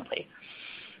 unfortunately.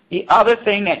 The other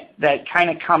thing that kind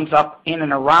of comes up in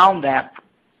and around that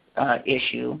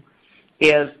issue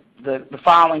is the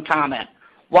following comment.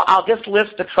 Well, I'll just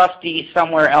list the trustee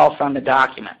somewhere else on the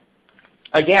document.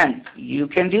 Again, you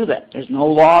can do that. There's no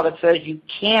law that says you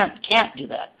can't do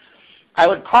that. I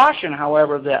would caution,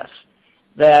 however, this,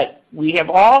 that we have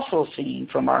also seen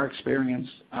from our experience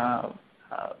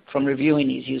from reviewing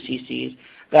these UCCs,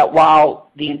 that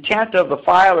while the intent of the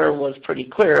filer was pretty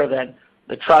clear that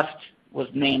the trust was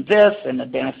named this and the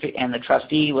benefit and the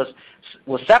trustee was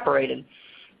separated,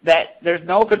 that there's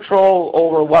no control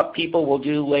over what people will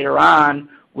do later on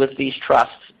with these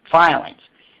trust filings,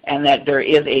 and that there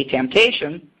is a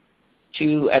temptation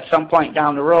to, at some point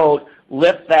down the road,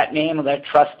 lift that name of that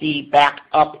trustee back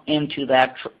up into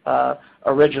that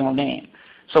original name.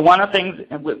 So one of the things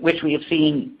which we have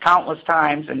seen countless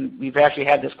times, and we've actually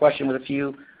had this question with a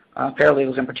few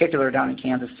paralegals in particular down in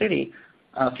Kansas City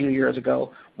a few years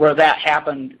ago, where that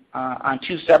happened on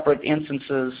two separate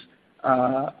instances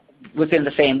within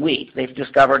the same week. They've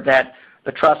discovered that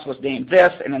the trust was named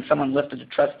this, and then someone lifted the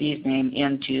trustee's name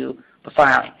into the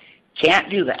filing. Can't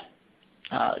do that.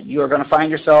 You are going to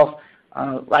find yourself,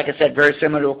 like I said, very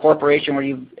similar to a corporation where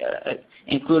you've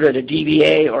included a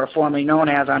DBA or formerly known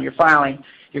as on your filing.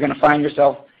 You're going to find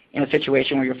yourself in a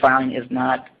situation where your filing is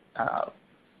not,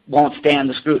 won't stand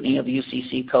the scrutiny of the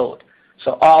UCC code.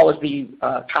 So always be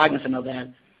cognizant of that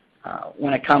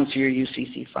when it comes to your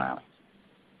UCC filing.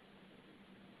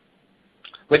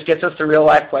 Which gets us to real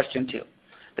life question 2.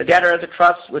 The debtor has a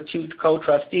trust with 2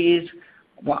 co-trustees.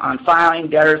 On filing,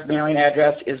 debtor's mailing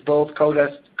address is both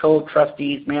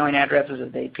co-trustees' mailing addresses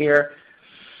as they appear.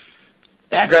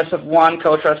 The address of one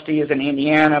co-trustee is in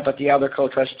Indiana, but the other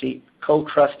co-trustee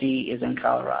is in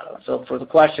Colorado. So for the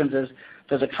questions is,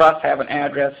 does a trust have an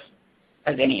address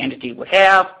as any entity would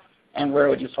have, and where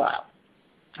would you file?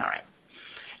 All right.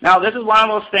 Now this is one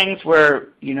of those things where,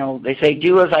 they say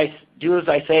do as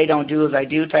I say, don't do as I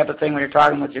do type of thing when you're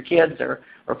talking with your kids or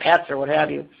pets or what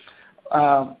have you.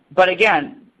 But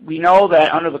again, we know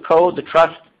that under the code, the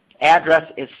trust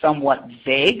address is somewhat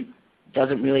vague,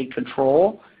 doesn't really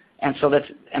control, and so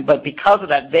but because of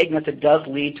that vagueness, it does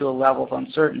lead to a level of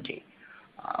uncertainty.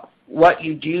 What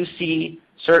you do see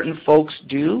certain folks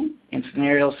do in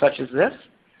scenarios such as this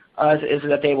is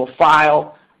that they will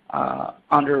file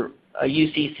under a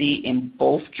UCC in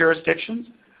both jurisdictions.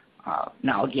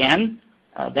 Now again,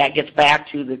 that gets back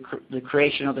to the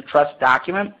creation of the trust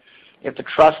document. If the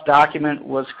trust document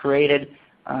was created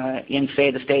in, say,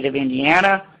 the state of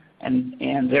Indiana,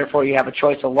 and therefore you have a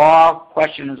choice of law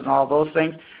questions and all those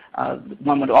things,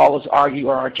 one would always argue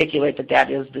or articulate that that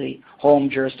is the home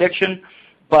jurisdiction.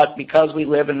 But because we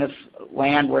live in this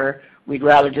land where we'd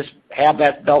rather just have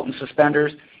that belt and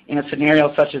suspenders, in a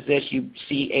scenario such as this, you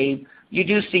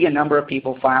do see a number of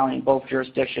people filing in both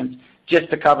jurisdictions just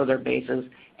to cover their bases.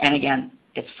 And again,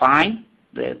 it's fine.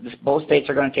 Both states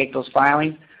are going to take those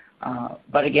filings.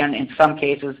 But again, in some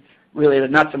cases, really the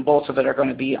nuts and bolts of it are going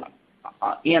to be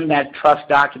in that trust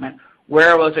document.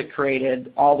 Where was it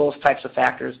created? All those types of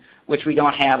factors, which we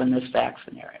don't have in this fact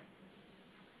scenario.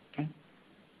 Okay.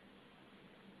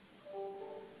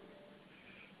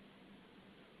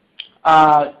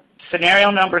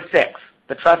 Scenario number 6.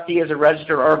 The trustee is a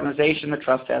registered organization. The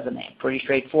trust has a name. Pretty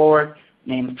straightforward.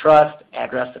 Name of trust,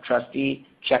 address the trustee,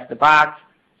 check the box,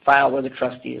 file where the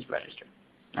trustee is registered.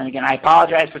 And again, I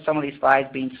apologize for some of these slides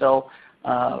being so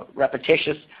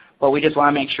repetitious, but we just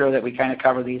want to make sure that we kind of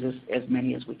cover these as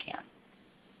many as we can.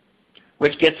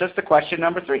 Which gets us to question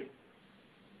number 3.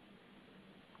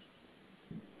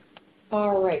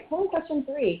 All right, polling question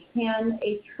 3. Can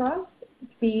a trust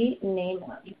be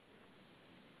nameless?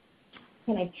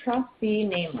 Can a trust be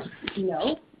nameless?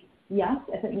 No. Yes,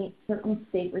 if it meets certain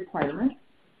state requirements.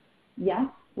 Yes,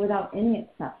 without any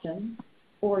exception.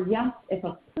 Or yes, if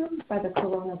approved by the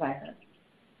coronavirus.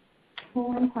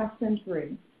 Polling question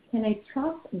 3. Can a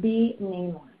trust be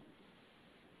nameless?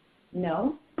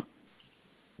 No.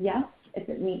 Yes, if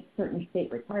it meets certain state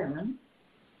requirements.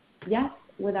 Yes,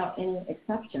 without any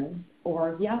exceptions.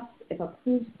 Or yes, if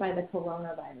approved by the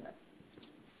coronavirus.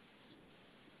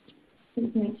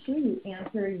 Please make sure you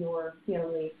answer your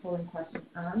CLA polling question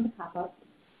on the pop-up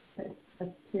that's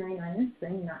appearing on your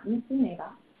screen, not in the Q&A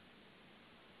box.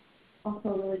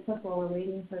 Also, really quick, while we're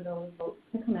waiting for those votes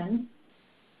to come in,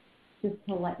 just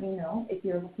to let you know, if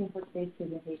you're looking for today's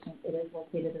presentation, it is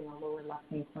located in the lower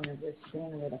left-hand corner of your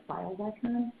screen under the files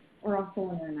icon, or also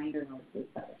in the reminder notices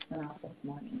that was sent out this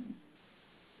morning.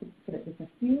 Just give it just a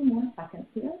few more seconds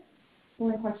here.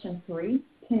 For question 3,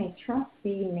 can a trust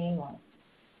be nameless?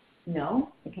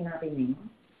 No, it cannot be nameless.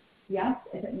 Yes,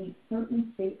 if it meets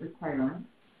certain state requirements.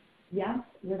 Yes,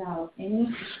 without any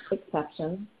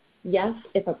exception. Yes,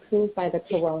 if approved by the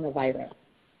coronavirus.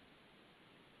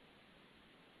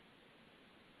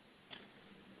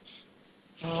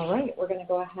 All right, we're going to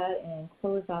go ahead and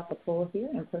close out the poll here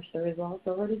and push the results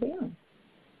over to Dan.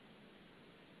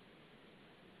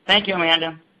 Thank you,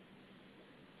 Amanda.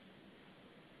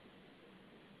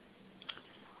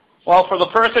 Well, for the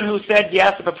person who said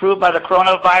yes, if approved by the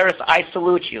coronavirus, I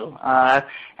salute you. I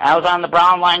was on the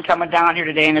Brown line coming down here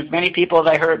today, and as many people as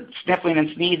I heard sniffling and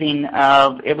sneezing,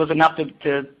 it was enough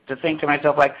to think to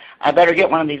myself, like, I better get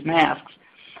one of these masks.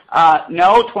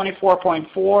 No,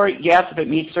 24.4, yes, if it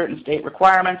meets certain state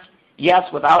requirements.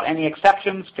 Yes, without any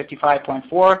exceptions,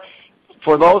 55.4.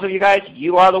 For those of you guys,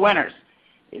 you are the winners.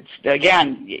 It's,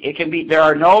 again, it can be, there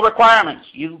are no requirements.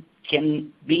 You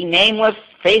can be nameless,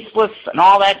 faceless, and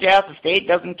all that jazz. The state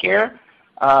doesn't care.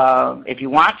 If you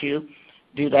want to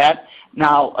do that.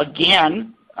 Now,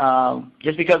 again,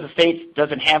 just because the state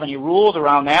doesn't have any rules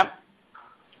around that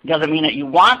doesn't mean that you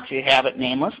want to have it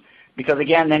nameless, because,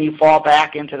 again, then you fall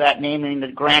back into that naming the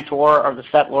grantor or the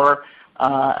settlor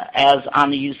as on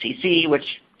the UCC,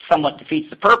 which somewhat defeats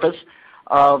the purpose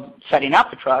of setting up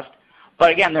the trust.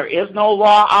 But, again, there is no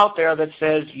law out there that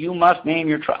says you must name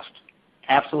your trust.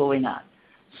 Absolutely not.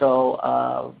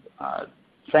 So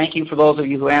thank you for those of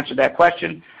you who answered that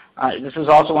question. This is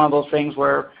also one of those things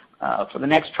where for the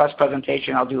next trust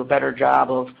presentation, I'll do a better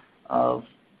job of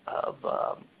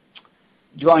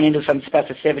going into some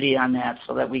specificity on that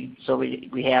so that we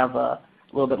have a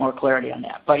little bit more clarity on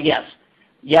that. But yes,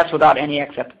 without any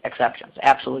exceptions.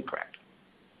 Absolutely correct.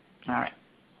 All right.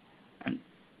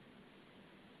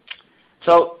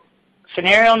 So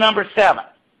scenario number 7.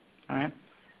 All right.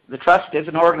 The trust is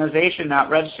an organization not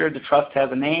registered. The trust has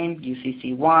a name,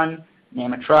 UCC1,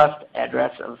 name of trust,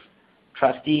 address of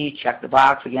trustee, check the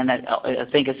box. Again, I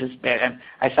think it's just,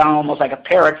 I sound almost like a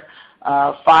parrot.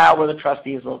 File where the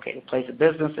trustee is located. Place of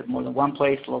business at more than one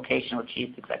place, location or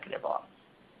chief executive office.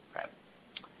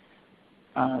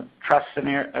 Right.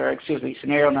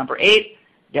 Scenario number 8,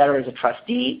 debtor is a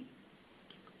trustee.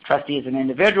 Trustee is an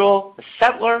individual. The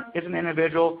settlor is an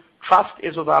individual. Trust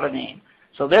is without a name.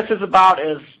 So this is about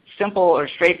as simple or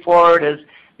straightforward as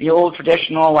the old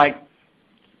traditional, like,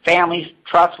 family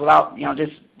trust without,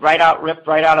 just ripped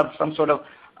right out of some sort of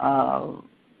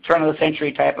turn of the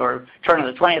century type or turn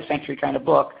of the 20th century kind of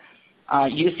book.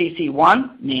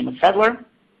 UCC1, name of settlor,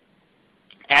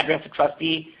 address of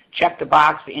trustee, check the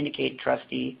box to indicate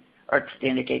trustee or to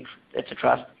indicate it's a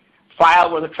trust.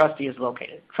 File where the trustee is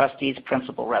located, trustee's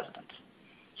principal residence.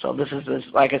 So this is,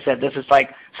 like I said, this is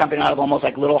like something out of almost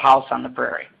like Little House on the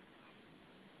Prairie.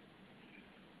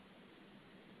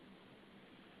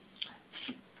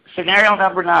 Scenario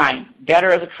number 9,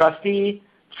 debtor is a trustee.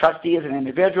 Trustee is an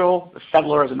individual. The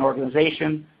settlor is an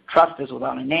organization. Trust is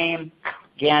without a name.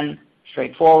 Again,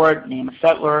 straightforward, name a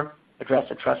settlor, address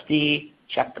a trustee,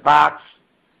 check the box,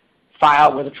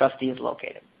 file where the trustee is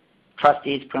located.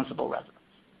 Trustee's principal residence.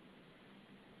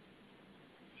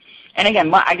 And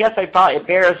again, I guess it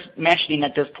bears mentioning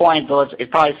at this point, though it's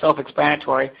probably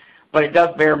self-explanatory, but it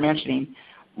does bear mentioning,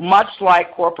 much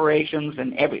like corporations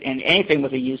and anything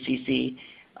with a UCC,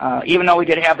 even though we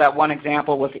did have that one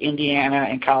example with Indiana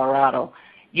and Colorado,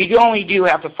 you only do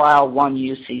have to file one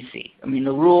UCC. I mean,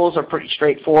 the rules are pretty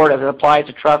straightforward as it applies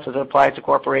to trusts, as it applies to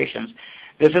corporations.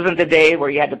 This isn't the day where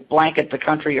you had to blanket the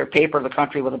country or paper the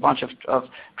country with a bunch of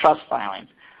trust filings.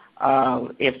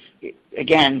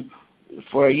 Again,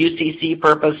 for a UCC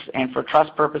purpose and for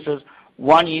trust purposes,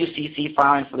 one UCC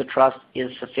filing for the trust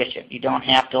is sufficient. You don't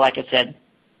have to, like I said,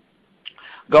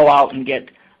 go out and get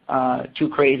too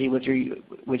crazy with your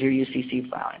UCC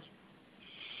filings.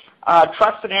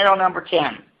 Trust scenario number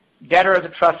 10, debtor is a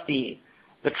trustee.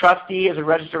 The trustee is a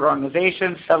registered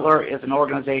organization. Settlor is an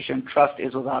organization. Trust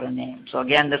is without a name. So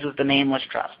again, this is the nameless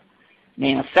trust.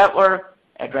 Name a settlor,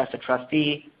 address a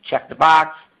trustee, check the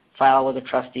box, file with a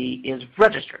trustee is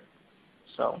registered.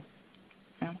 So,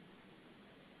 yeah.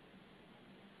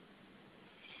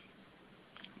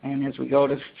 And as we go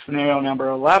to scenario number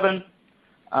 11,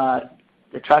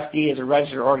 the trustee is a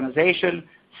registered organization.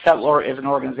 Settlor is an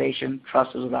organization.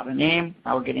 Trust is without a name.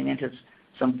 Now we're getting into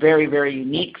some very, very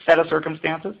unique set of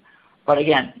circumstances. But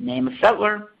again, name a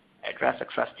settlor, address a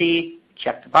trustee,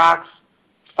 check the box,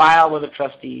 file with a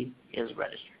trustee is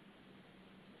registered.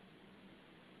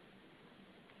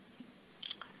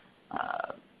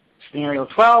 Scenario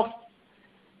 12,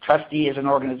 trustee is an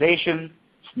organization.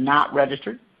 It's not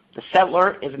registered. The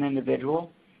settlor is an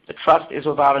individual. The trust is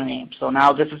without a name. So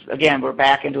now this is, again, we're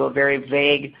back into a very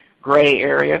vague gray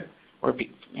area.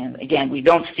 And again, we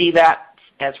don't see that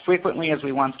as frequently as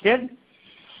we once did.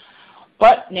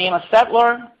 But name a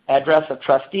settlor, address a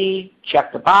trustee,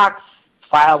 check the box,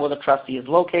 file where the trustee is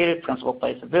located, principal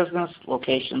place of business,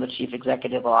 location of the chief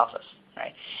executive office.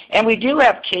 Right? And we do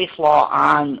have case law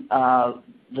on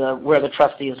where the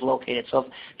trustee is located. So if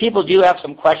people do have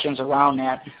some questions around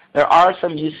that, there are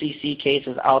some UCC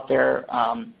cases out there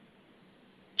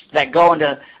that go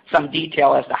into some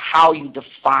detail as to how you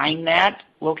define that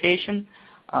location.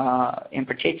 In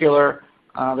particular,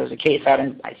 there's a case out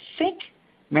in, I think,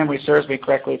 memory serves me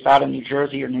correctly, it's out in New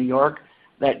Jersey or New York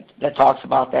that talks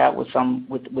about that with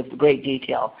great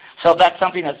detail. So if that's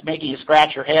something that's making you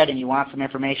scratch your head and you want some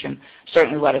information,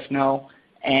 certainly let us know,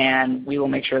 and we will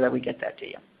make sure that we get that to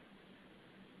you.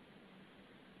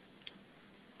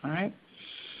 All right.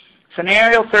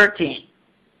 Scenario 13.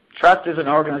 Trust is an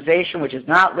organization which is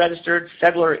not registered.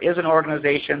 Settlor is an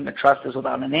organization. The trust is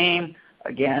without a name.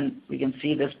 Again, we can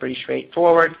see this pretty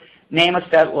straightforward. Name a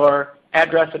settlor,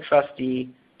 address a trustee,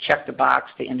 check the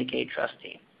box to indicate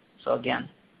trustee. So again,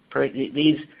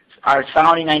 these are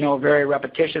sounding, I know, very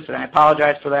repetitious, and I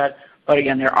apologize for that. But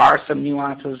again, there are some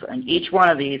nuances in each one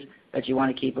of these that you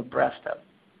want to keep abreast of.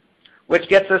 Which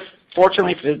gets us,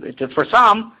 fortunately for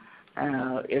some,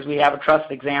 is we have a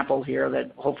trust example here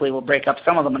that hopefully will break up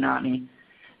some of the monotony.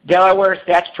 Delaware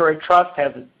Statutory Trust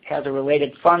has a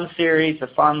related fund series. The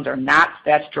funds are not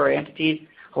statutory entities.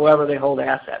 However, they hold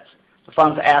assets. The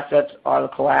fund's assets are the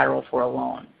collateral for a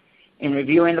loan. In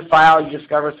reviewing the file, you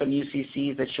discover some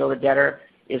UCCs that show the debtor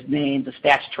is named the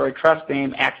statutory trust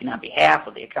name acting on behalf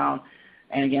of the account.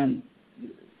 And again,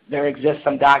 there exists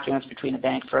some documents between the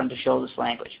bank firm to show this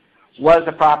language. What is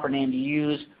the proper name to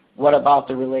use? What about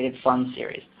the related fund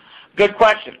series? Good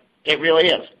question. It really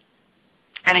is.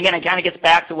 And again, it kind of gets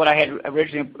back to what I had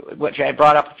originally, which I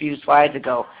brought up a few slides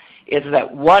ago, is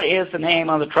that what is the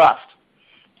name of the trust?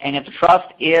 And if the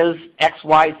trust is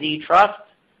XYZ Trust,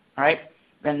 right,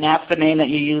 then that's the name that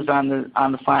you use on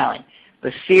the filing.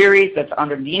 The series that's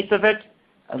underneath of it,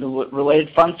 the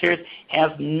related fund series,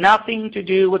 has nothing to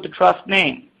do with the trust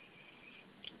name.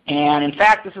 And in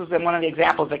fact, this is one of the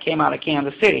examples that came out of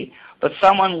Kansas City. But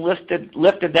someone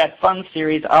lifted that fund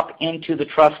series up into the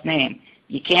trust name.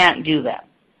 You can't do that.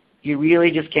 You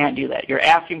really just can't do that. You're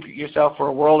asking yourself for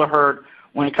a world of hurt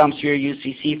when it comes to your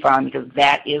UCC filing, because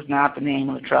that is not the name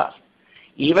of the trust.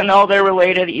 Even though they're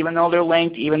related, even though they're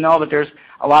linked, even though that there's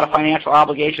a lot of financial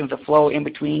obligations that flow in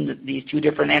between these two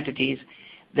different entities,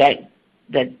 that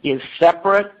is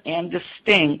separate and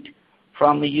distinct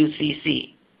from the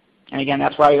UCC. And again,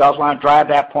 that's why we always want to drive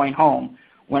that point home.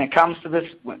 When it comes to this,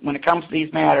 when it comes to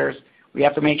these matters, we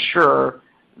have to make sure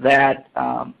that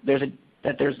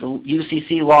there's the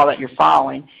UCC law that you're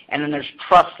following, and then there's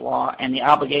trust law and the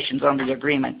obligations under the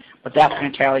agreement, but that's an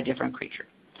entirely different creature.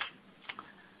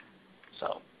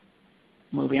 So,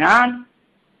 moving on.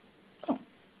 Oh.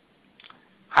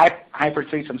 Hyper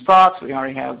some thoughts. We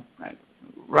already have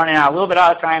running out a little bit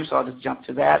out of time, so I'll just jump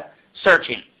to that.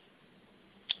 Searching.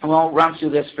 And we'll run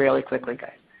through this fairly quickly,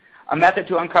 guys. A method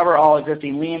to uncover all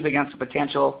existing liens against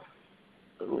the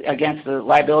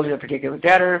liability of a particular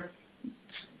debtor.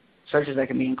 Searches that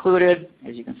can be included.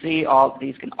 As you can see, all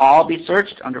these can all be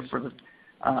searched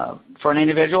for an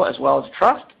individual as well as a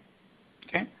trust.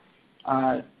 Okay.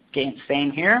 Again,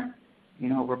 same here. You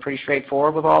know, we're pretty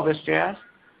straightforward with all this jazz.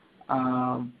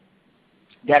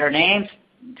 Debtor names,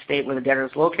 state where the debtor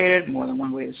is located. More than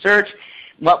one way to search.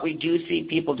 What we do see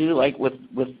people do, like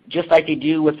just like they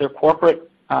do with their corporate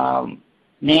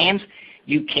names.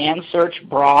 You can search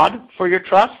broad for your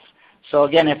trusts. So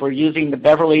again, if we're using the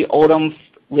Beverly Odom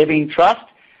Living Trust,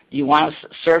 you want to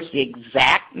search the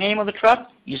exact name of the trust,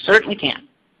 you certainly can.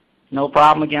 No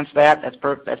problem against that. That's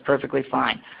perfectly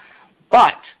fine.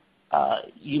 But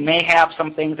you may have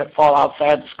some things that fall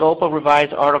outside the scope of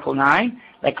revised Article 9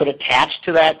 that could attach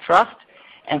to that trust.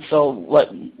 And so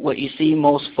what you see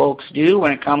most folks do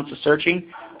when it comes to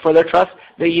searching for their trust,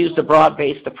 they use the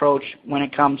broad-based approach when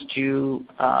it comes to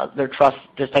their trust,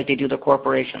 just like they do the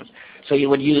corporations. So you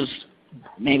would use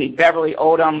maybe Beverly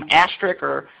Odom asterisk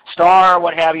or star or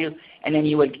what have you, and then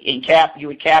you would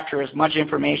capture as much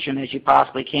information as you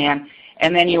possibly can,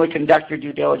 and then you would conduct your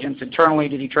due diligence internally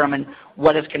to determine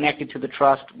what is connected to the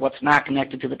trust, what's not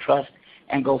connected to the trust,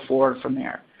 and go forward from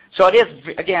there. So it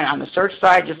is, again, on the search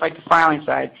side, just like the filing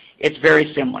side, it's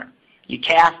very similar. You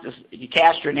cast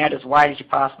your net as wide as you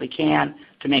possibly can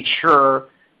to make sure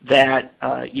that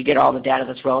you get all the data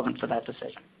that's relevant for that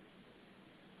decision.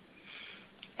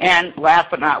 And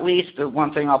last but not least, the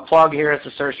one thing I'll plug here is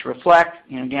the search to reflect.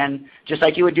 And again, just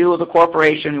like you would do with a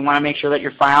corporation, you want to make sure that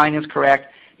your filing is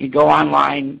correct. You go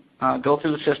online, go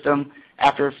through the system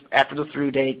after the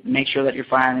through date, make sure that your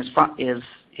filing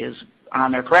is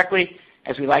on there correctly.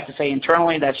 As we like to say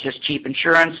internally, that's just cheap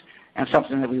insurance and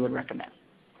something that we would recommend.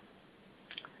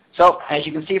 So as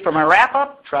you can see from our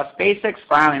wrap-up, trust basics,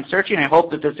 filing, and searching, I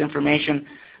hope that this information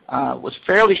was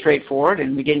fairly straightforward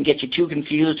and we didn't get you too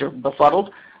confused or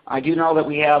befuddled. I do know that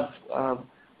we have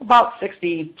about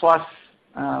 60 plus,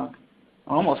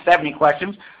 almost 70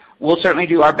 questions. We'll certainly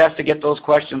do our best to get those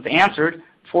questions answered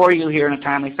for you here in a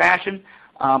timely fashion.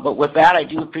 But with that, I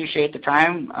do appreciate the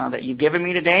time that you've given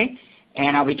me today.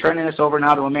 And I'll be turning this over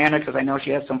now to Amanda because I know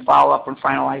she has some follow-up and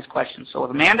finalized questions. So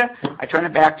with Amanda, I turn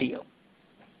it back to you.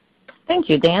 Thank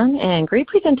you, Dan, and great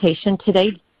presentation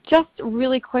today. Just a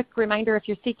really quick reminder, if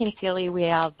you're seeking CLE, we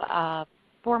have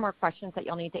 4 more questions that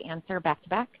you'll need to answer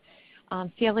back-to-back.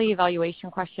 CLE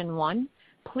evaluation question 1,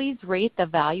 please rate the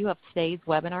value of today's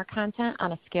webinar content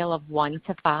on a scale of 1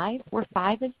 to 5, where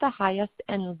 5 is the highest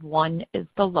and 1 is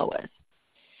the lowest.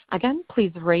 Again,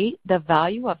 please rate the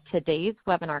value of today's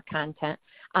webinar content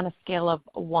on a scale of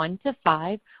 1 to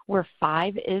 5, where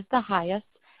 5 is the highest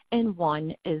and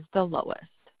 1 is the lowest.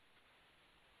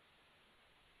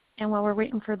 And while we're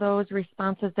waiting for those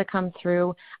responses to come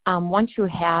through, once you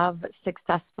have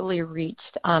successfully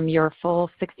reached your full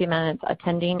 60 minutes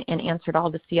attending and answered all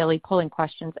the CLE polling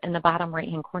questions, in the bottom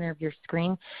right-hand corner of your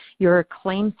screen, your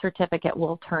claim certificate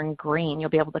will turn green. You'll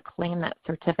be able to claim that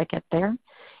certificate there.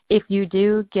 If you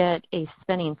do get a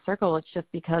spinning circle, it's just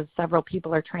because several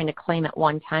people are trying to claim at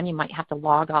one time. You might have to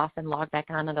log off and log back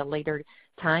on at a later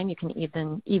time. You can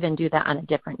even do that on a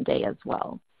different day as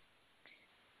well.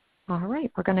 All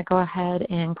right, we're going to go ahead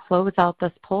and close out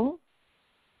this poll.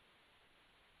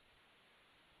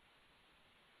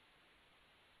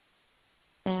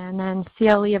 And then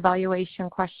CLE evaluation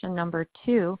question number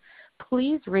 2,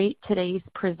 please rate today's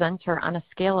presenter on a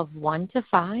scale of 1 to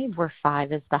 5, where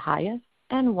 5 is the highest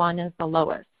and 1 is the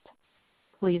lowest.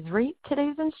 Please rate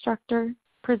today's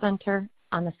presenter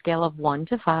on the scale of 1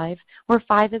 to 5, where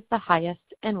 5 is the highest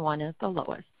and 1 is the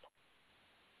lowest.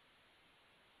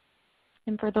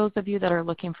 And for those of you that are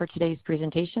looking for today's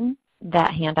presentation,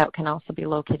 that handout can also be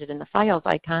located in the files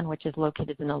icon, which is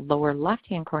located in the lower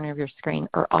left-hand corner of your screen,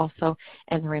 or also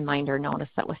as a reminder notice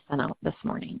that was sent out this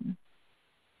morning.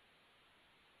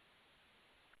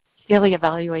 CLE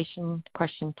evaluation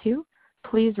question 2,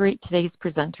 please rate today's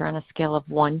presenter on a scale of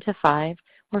 1 to 5,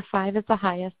 where 5 is the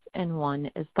highest and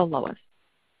 1 is the lowest.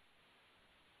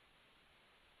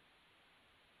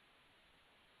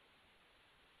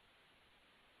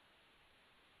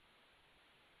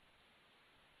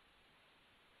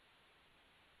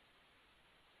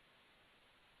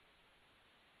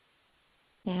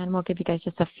 And we'll give you guys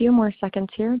just a few more seconds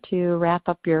here to wrap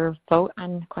up your vote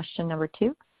on question number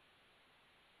 2.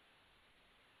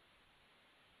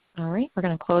 All right, we're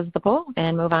going to close the poll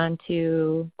and move on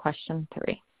to question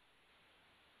 3.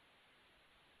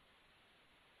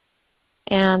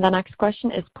 And the next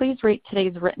question is, please rate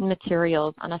today's written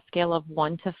materials on a scale of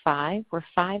 1 to 5, where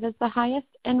 5 is the highest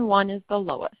and 1 is the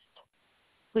lowest.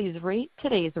 Please rate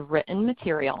today's written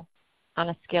material on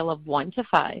a scale of 1 to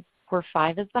 5, where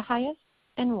 5 is the highest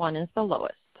and 1 is the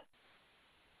lowest.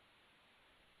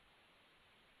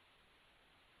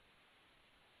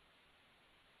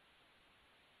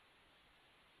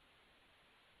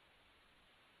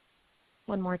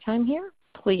 One more time here.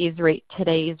 Please rate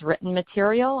today's written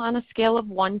material on a scale of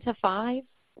 1 to 5,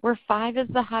 where 5 is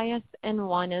the highest and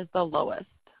 1 is the lowest.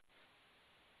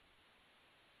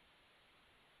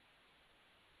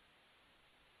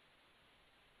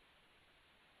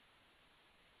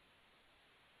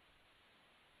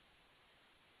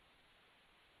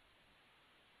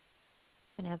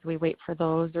 And as we wait for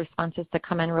those responses to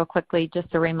come in real quickly, just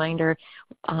a reminder,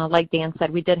 like Dan said,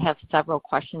 we did have several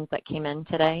questions that came in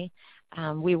today.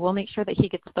 We will make sure that he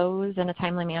gets those in a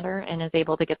timely manner and is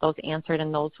able to get those answered,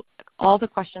 and all the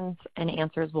questions and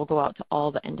answers will go out to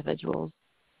all the individuals.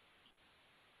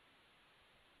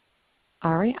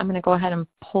 All right, I'm going to go ahead and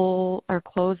pull or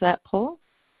close that poll.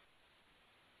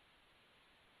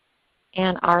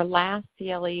 And our last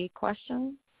CLE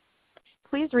question.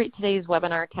 Please rate today's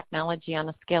webinar technology on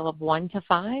a scale of 1 to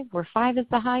 5, where 5 is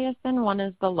the highest and 1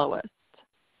 is the lowest.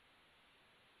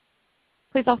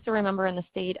 Please also remember, in the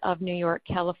state of New York,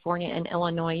 California, and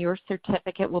Illinois, your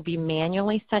certificate will be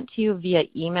manually sent to you via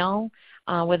email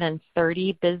within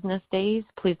 30 business days.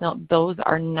 Please note those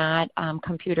are not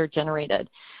computer generated.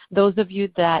 Those of you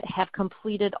that have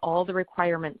completed all the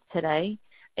requirements today,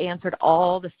 answered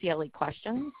all the CLE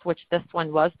questions, which this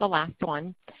one was the last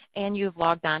one, and you've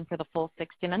logged on for the full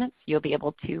 60 minutes, you'll be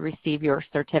able to receive your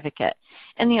certificate.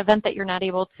 In the event that you're not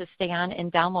able to stay on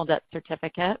and download that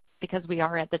certificate, because we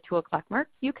are at the 2 o'clock mark,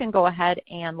 you can go ahead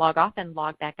and log off and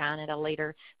log back on at a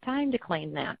later time to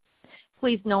claim that.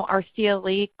 Please note our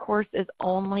CLE course is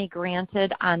only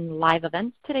granted on live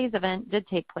events. Today's event did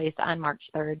take place on March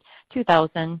 3rd,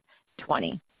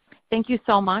 2020. Thank you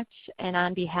so much, and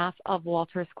on behalf of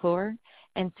Wolters Kluwer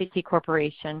and CT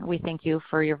Corporation, we thank you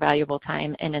for your valuable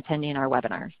time in attending our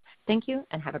webinars. Thank you,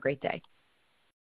 and have a great day.